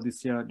couldn't go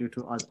this year due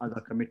to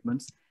other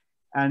commitments.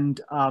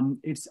 And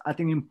it's, I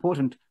think,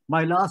 important.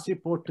 My last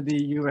report to the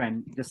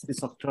UN just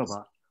this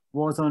October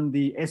was on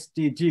the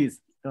SDGs,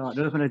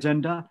 development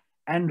agenda,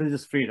 and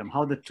religious freedom,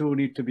 how the two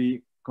need to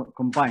be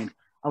combined.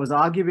 I was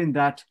arguing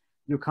that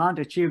you can't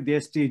achieve the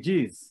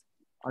SDGs,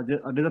 the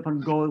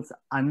development goals,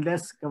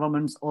 unless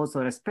governments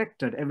also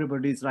respected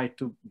everybody's right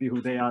to be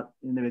who they are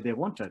in the way they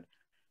wanted.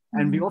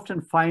 And we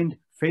often find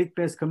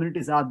faith-based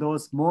communities are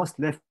those most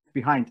left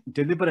behind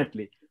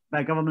deliberately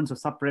by governments who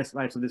suppress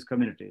rights of this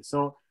community.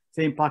 So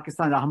say in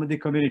Pakistan, the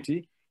Ahmadi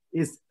community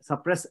is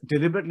suppressed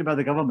deliberately by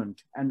the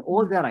government, and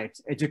all their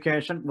rights,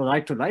 education, the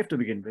right to life to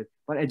begin with,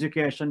 but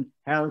education,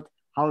 health,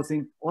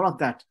 housing, all of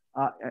that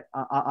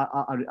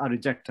are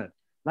rejected.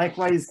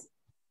 Likewise,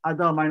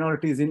 other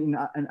minorities in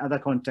other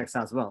contexts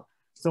as well.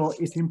 So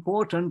it's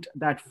important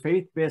that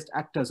faith-based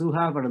actors who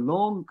have a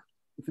long,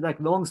 if you like,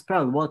 long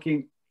spell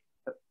working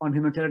on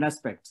humanitarian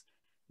aspects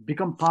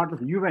become part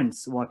of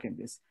UN's work in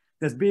this.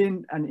 There's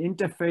been an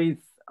interfaith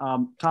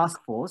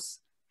task force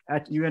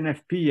at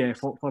UNFPA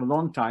for a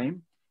long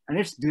time, and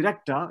its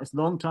director, its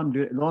long-time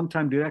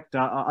director,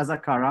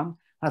 Azza Karam,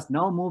 has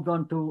now moved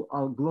on to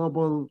a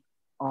global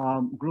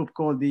group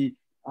called the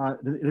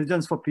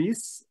Religions for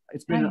Peace.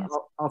 It's been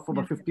out for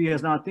about 50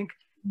 years now, I think.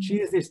 She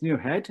is its new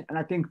head, and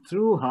I think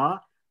through her,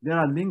 there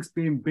are links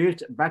being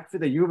built back to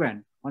the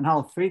UN on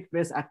how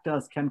faith-based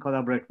actors can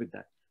collaborate with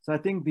that. So I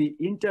think the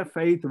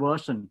interfaith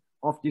version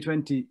of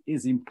G20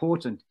 is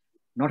important,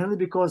 not only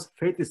because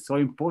faith is so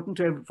important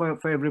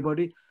for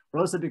everybody, but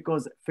also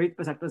because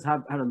faith-based actors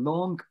have had a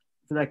long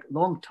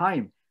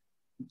time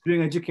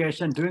doing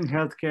education, doing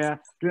healthcare,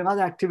 doing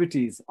other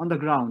activities on the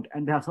ground,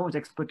 and they have so much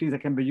expertise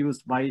that can be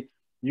used by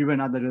you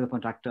and other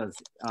relevant actors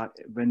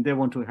when they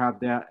want to have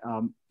their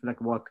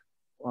work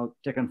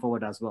taken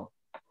forward as well.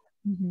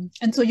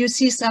 And so you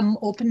see some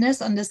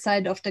openness on the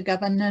side of the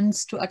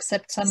governance to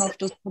accept some of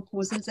those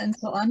proposals and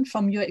so on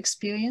from your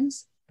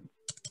experience?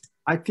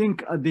 I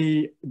think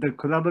the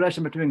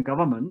collaboration between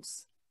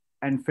governments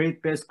and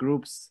faith-based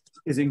groups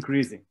is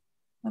increasing.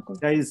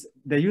 Okay.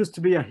 There used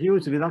to be a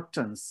huge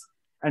reluctance,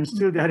 and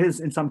still there is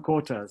in some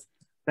quarters,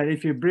 that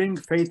if you bring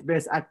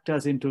faith-based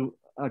actors into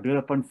a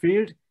development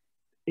field,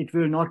 it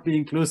will not be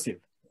inclusive.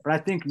 But I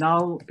think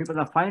now people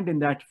are finding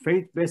that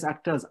faith-based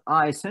actors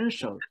are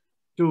essential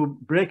to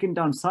breaking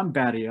down some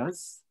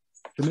barriers,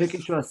 to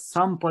making sure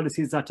some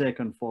policies are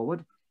taken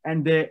forward,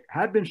 and they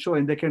have been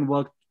showing they can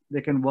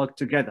work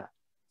together.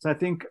 So I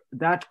think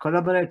that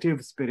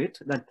collaborative spirit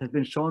that has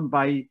been shown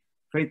by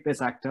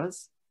faith-based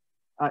actors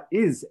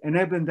is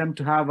enabling them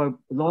to have a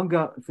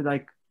longer, if you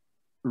like,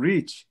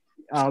 reach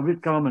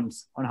with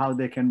governments on how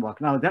they can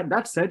work. Now,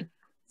 that said,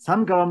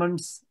 some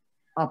governments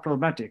are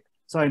problematic.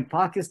 So in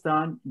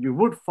Pakistan, you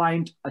would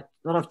find a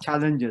lot of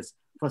challenges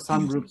for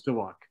some groups to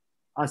work.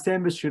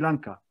 Same with Sri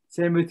Lanka,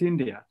 same with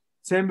India,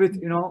 same with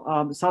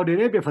Saudi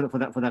Arabia for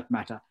that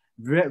matter,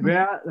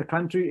 where the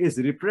country is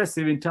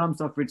repressive in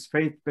terms of its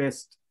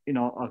faith-based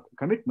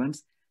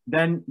commitments,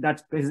 then that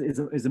space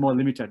is more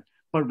limited.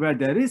 But where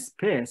there is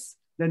space,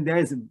 then there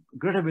is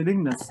greater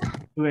willingness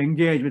to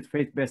engage with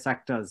faith-based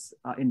actors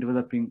in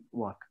developing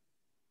work.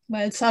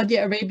 Well, Saudi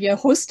Arabia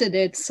hosted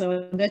it,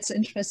 so that's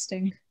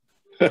interesting.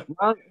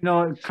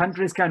 Well,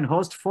 countries can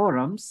host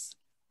forums.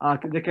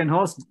 They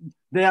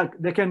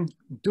can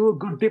do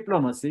good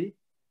diplomacy,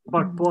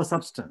 but poor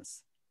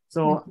substance.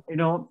 So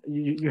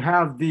you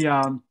have the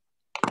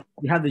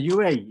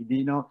UAE,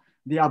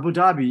 the Abu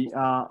Dhabi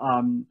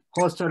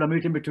hosted a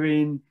meeting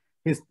between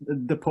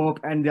the Pope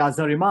and the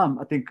Azhar Imam,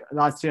 I think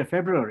last year,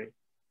 February.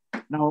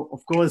 Now,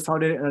 of course,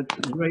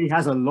 UAE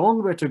has a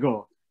long way to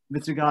go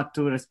with regard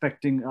to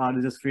respecting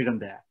religious freedom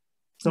there.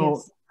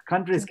 So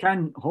countries can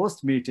host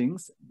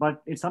meetings, but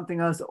it's something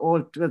else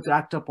all to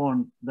act upon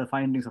the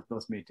findings of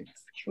those meetings.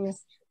 Sure.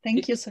 Thank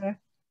you, sir.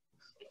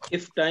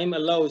 If time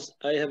allows,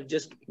 I have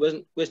just one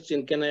question.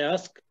 Can I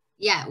ask?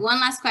 Yeah, one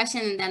last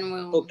question and then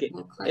we'll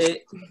close.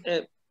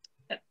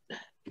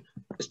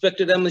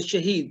 Respected Ahmed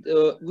Shaheed,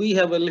 we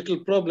have a little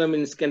problem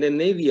in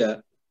Scandinavia,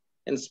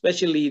 and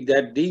especially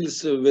that deals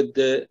with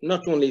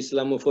not only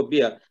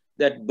Islamophobia,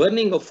 that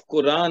burning of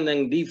Quran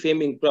and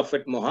defaming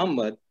Prophet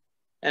Muhammad.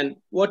 And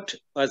what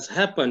has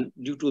happened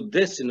due to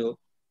this,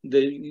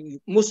 the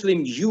Muslim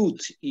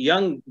youth,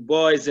 young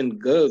boys and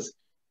girls,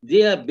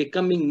 they are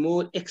becoming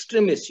more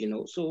extremist,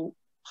 So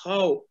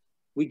how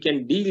we can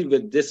deal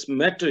with this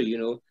matter,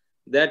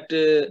 that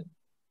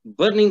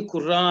burning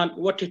Quran,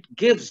 what it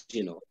gives,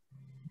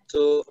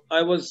 So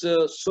I was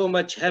so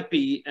much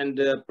happy and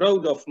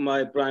proud of my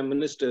Prime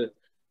Minister,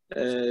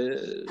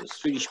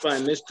 Swedish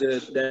Prime Minister,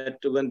 that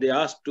when they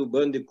asked to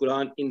burn the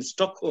Quran in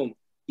Stockholm,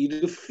 he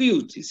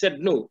refused. He said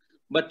no.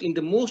 But in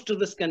the most of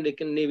the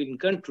Scandinavian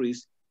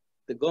countries,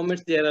 the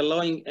governments, they are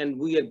allowing, and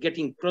we are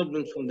getting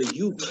problems from the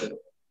youth,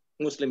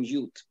 Muslim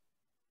youth.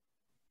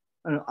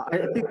 I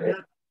think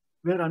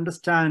we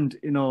understand,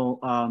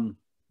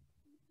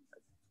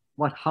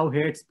 how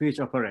hate speech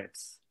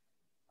operates,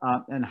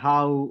 and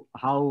how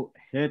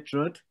hate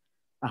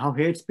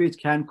speech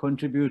can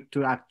contribute to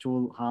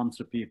actual harms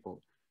to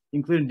people,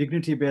 including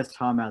dignity-based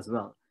harm as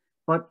well.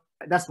 But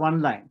that's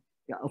one line.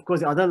 Yeah, of course,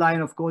 the other line,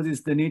 of course,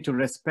 is the need to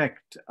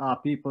respect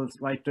people's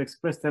right to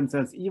express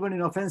themselves, even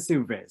in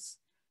offensive ways.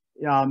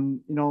 There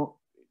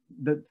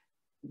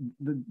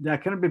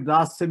cannot be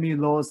blasphemy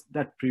laws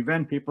that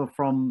prevent people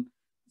from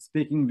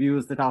speaking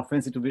views that are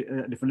offensive to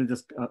different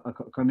religious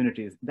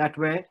communities. That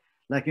way,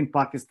 like in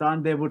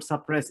Pakistan, they would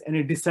suppress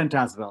any dissent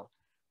as well.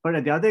 But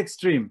at the other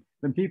extreme,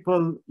 when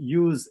people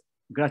use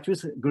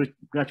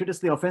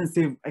gratuitously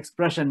offensive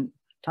expression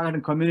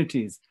targeting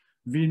communities,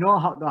 we know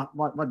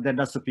what that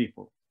does to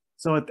people.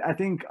 So I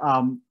think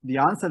the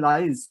answer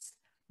lies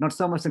not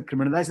so much in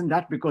criminalizing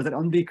that, because that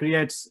only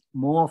creates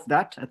more of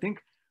that, I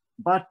think,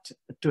 but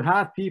to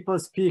have people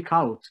speak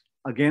out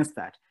against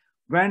that.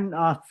 When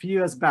a few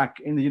years back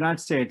in the United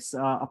States,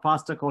 a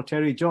pastor called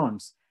Terry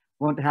Jones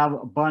wanted to have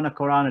burn a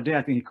Quran a day,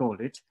 I think he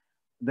called it,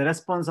 the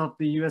response of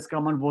the US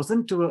government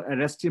wasn't to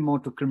arrest him or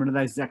to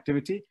criminalize his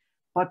activity,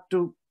 but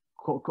to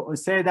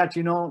say that,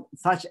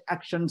 such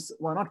actions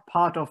were not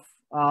part of,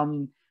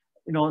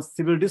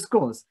 civil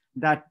discourse,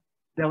 that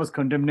there was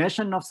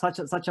condemnation of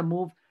such a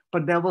move,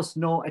 but there was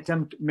no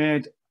attempt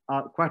made,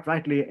 quite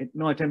rightly,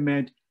 no attempt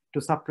made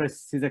to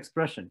suppress his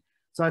expression.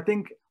 So I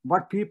think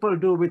what people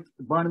do with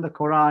burning the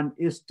Quran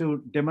is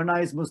to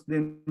demonize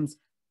Muslims,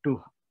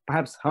 to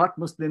perhaps hurt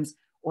Muslims,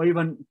 or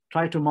even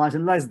try to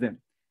marginalize them.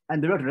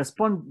 And the way to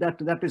respond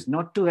to that is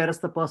not to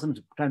arrest the person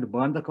trying to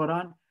burn the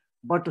Quran,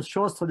 but to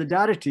show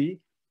solidarity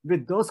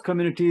with those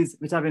communities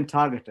which have been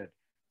targeted.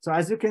 So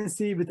as you can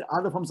see with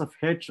other forms of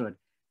hatred,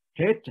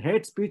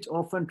 hate speech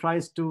often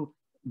tries to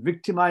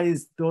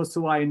victimize those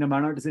who are in a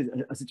minority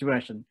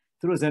situation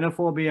through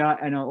xenophobia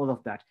and all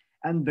of that.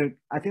 And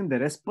I think the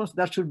response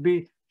that should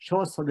be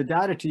show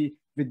solidarity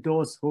with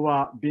those who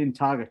are being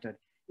targeted.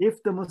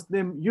 If the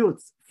Muslim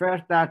youths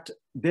felt that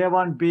they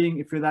weren't being,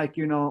 if you like,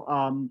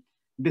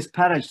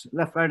 disparaged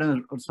left, right,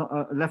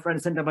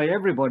 and center by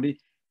everybody,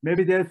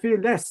 maybe they'll feel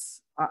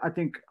less, I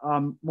think,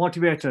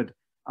 motivated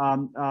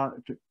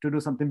to do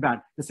something bad.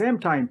 At the same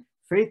time,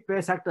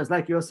 faith-based actors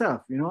like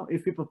yourself,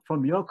 if people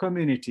from your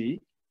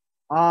community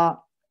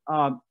are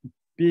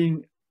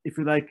being, if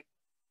you like,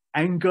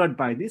 angered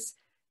by this,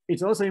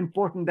 it's also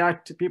important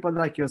that people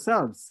like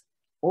yourselves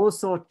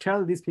also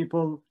tell these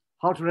people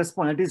how to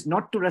respond. It is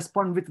not to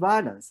respond with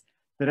violence.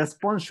 The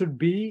response should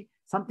be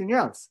something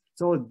else.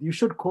 So you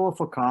should call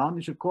for calm.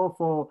 You should call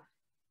for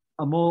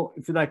a more,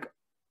 if you like,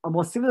 a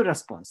more civil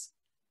response.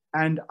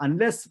 And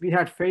unless we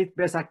had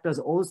faith-based actors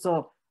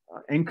also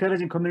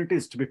encouraging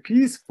communities to be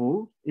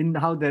peaceful in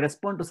how they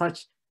respond to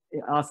such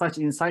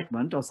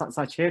incitement or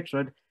such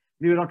hatred,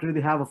 we will not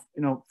really have a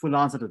full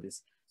answer to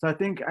this. So I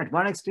think at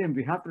one extreme,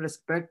 we have to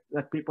respect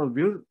that people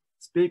will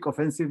speak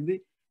offensively.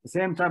 At the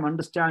same time,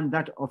 understand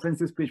that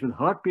offensive speech will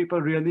hurt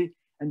people really,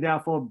 and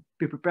therefore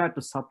be prepared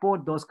to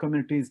support those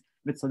communities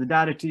with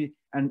solidarity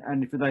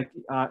and if you like,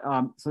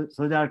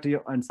 solidarity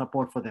and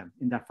support for them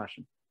in that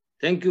fashion.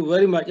 Thank you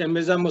very much. And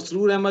Mirza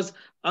Masroor Ahmad's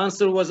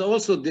answer was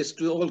also this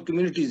to all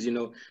communities,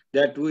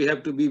 that we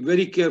have to be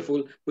very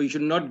careful. We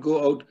should not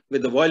go out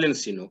with the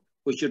violence,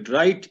 We should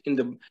write in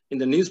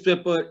the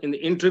newspaper, in the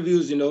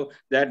interviews,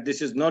 that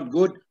this is not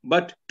good,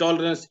 but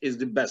tolerance is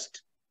the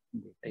best.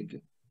 Thank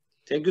you.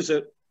 Thank you,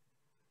 sir.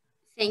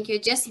 Thank you.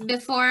 Just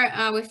before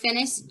we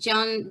finish,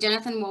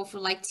 Jonathan Wolf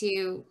would like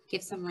to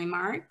give some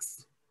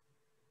remarks.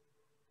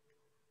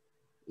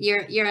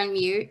 You're on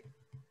mute.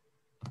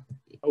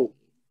 Oh,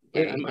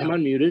 I'm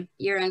unmuted.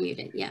 You're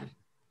unmuted, yeah.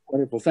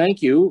 Wonderful,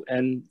 thank you.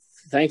 And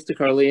thanks to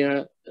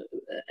Carlina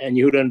and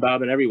Yehuda and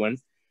Bob and everyone.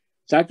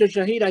 Dr.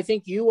 Shaheed, I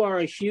think you are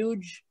a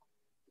huge,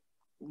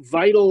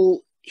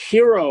 vital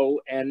hero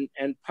and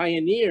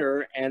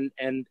pioneer and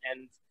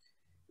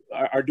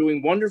are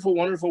doing wonderful,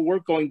 wonderful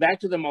work going back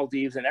to the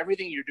Maldives and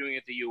everything you're doing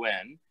at the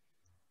UN.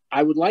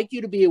 I would like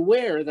you to be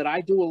aware that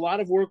I do a lot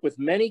of work with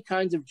many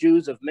kinds of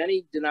Jews of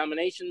many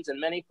denominations and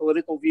many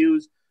political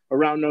views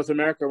around North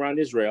America, around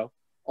Israel.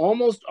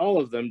 Almost all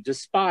of them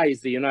despise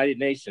the United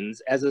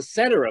Nations as a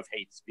center of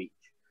hate speech.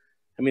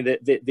 I mean,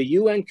 the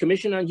UN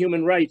Commission on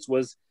Human Rights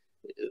was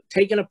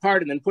taken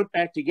apart and then put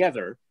back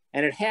together,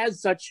 and it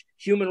has such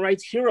human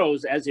rights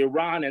heroes as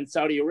Iran and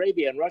Saudi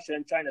Arabia and Russia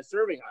and China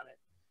serving on it.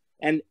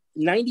 And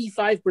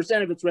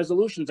 95% of its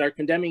resolutions are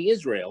condemning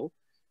Israel.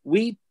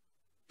 We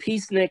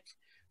peacenik,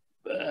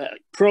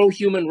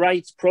 pro-human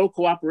rights,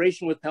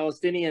 pro-cooperation with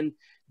Palestinian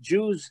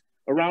Jews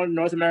around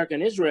North America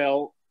and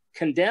Israel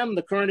condemn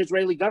the current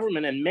Israeli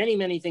government and many,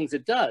 many things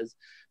it does.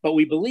 But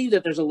we believe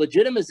that there's a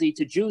legitimacy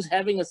to Jews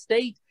having a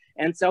state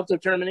and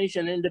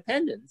self-determination and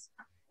independence.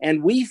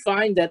 And we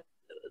find that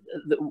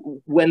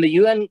when the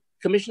UN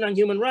Commission on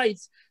Human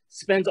Rights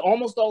spends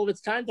almost all of its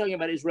time talking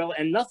about Israel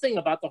and nothing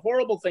about the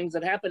horrible things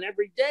that happen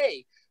every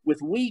day with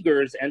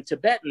Uyghurs and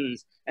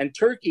Tibetans and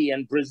Turkey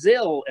and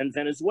Brazil and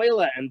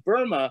Venezuela and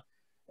Burma,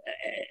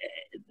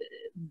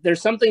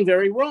 there's something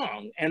very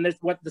wrong. And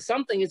what the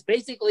something is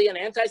basically an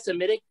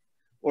anti-Semitic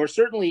or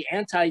certainly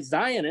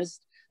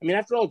anti-Zionist. I mean,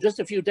 after all, just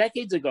a few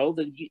decades ago,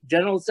 the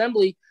General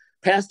Assembly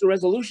passed a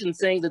resolution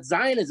saying that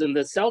Zionism,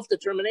 the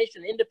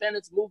self-determination,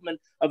 independence movement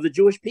of the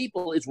Jewish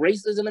people, is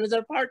racism and is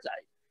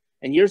apartheid.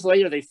 And years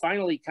later, they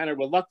finally kind of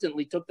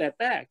reluctantly took that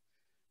back.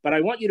 But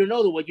I want you to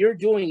know that what you're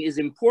doing is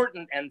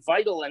important and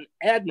vital and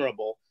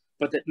admirable,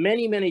 but that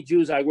many, many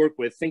Jews I work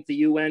with think the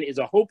UN is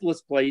a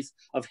hopeless place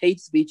of hate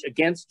speech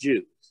against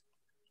Jews.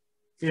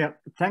 Yeah,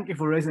 thank you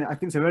for raising it. I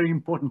think it's a very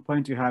important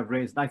point you have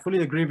raised. I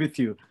fully agree with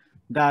you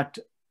that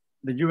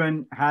the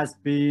UN has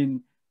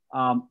been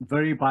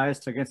very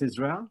biased against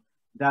Israel,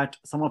 that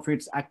some of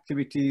its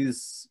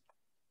activities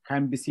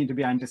can be seen to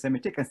be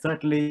anti-Semitic, and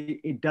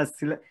certainly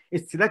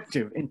it's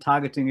selective in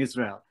targeting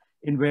Israel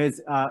in ways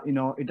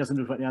it doesn't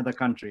do for any other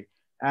country.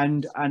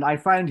 And I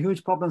find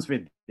huge problems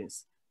with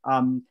this.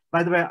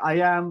 By the way, I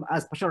am,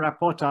 as Special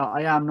Rapporteur,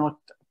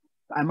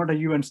 I'm not a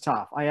UN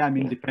staff. I am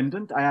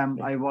independent.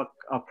 I work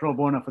pro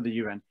bono for the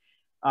UN.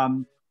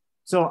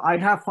 So I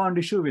have found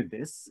issue with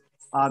this.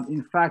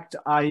 In fact,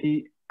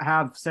 I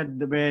have said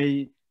the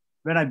way,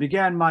 when I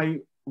began my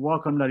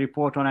work on the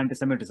report on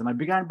anti-Semitism, I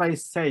began by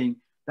saying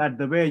that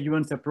the way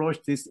UN's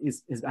approached this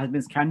has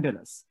been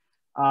scandalous.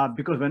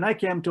 Because when I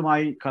came to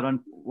my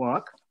current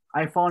work,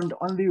 I found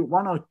only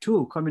 1 or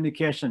 2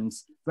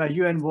 communications where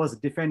UN was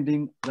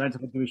defending the rights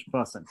of a Jewish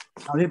person.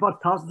 Now, there are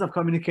thousands of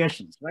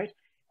communications, right?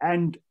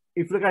 And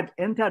if you look at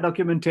entire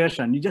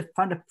documentation, you just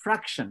find a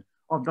fraction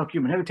of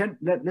document,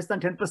 less than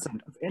 10%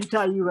 of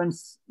entire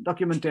UN's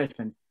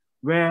documentation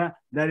where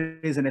there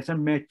is an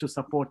attempt made to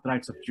support the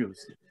rights of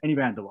Jews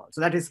anywhere in the world.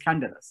 So that is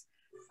scandalous.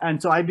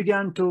 And so I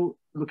began to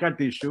look at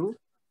the issue,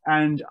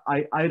 and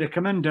I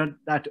recommended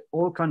that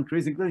all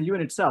countries, including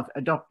UN itself,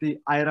 adopt the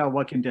IRA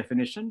working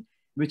definition,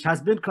 which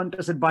has been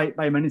contested by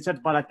many states,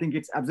 but I think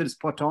it's absolutely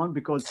spot on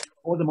because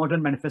all the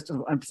modern manifestos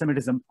of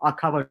anti-Semitism are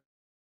covered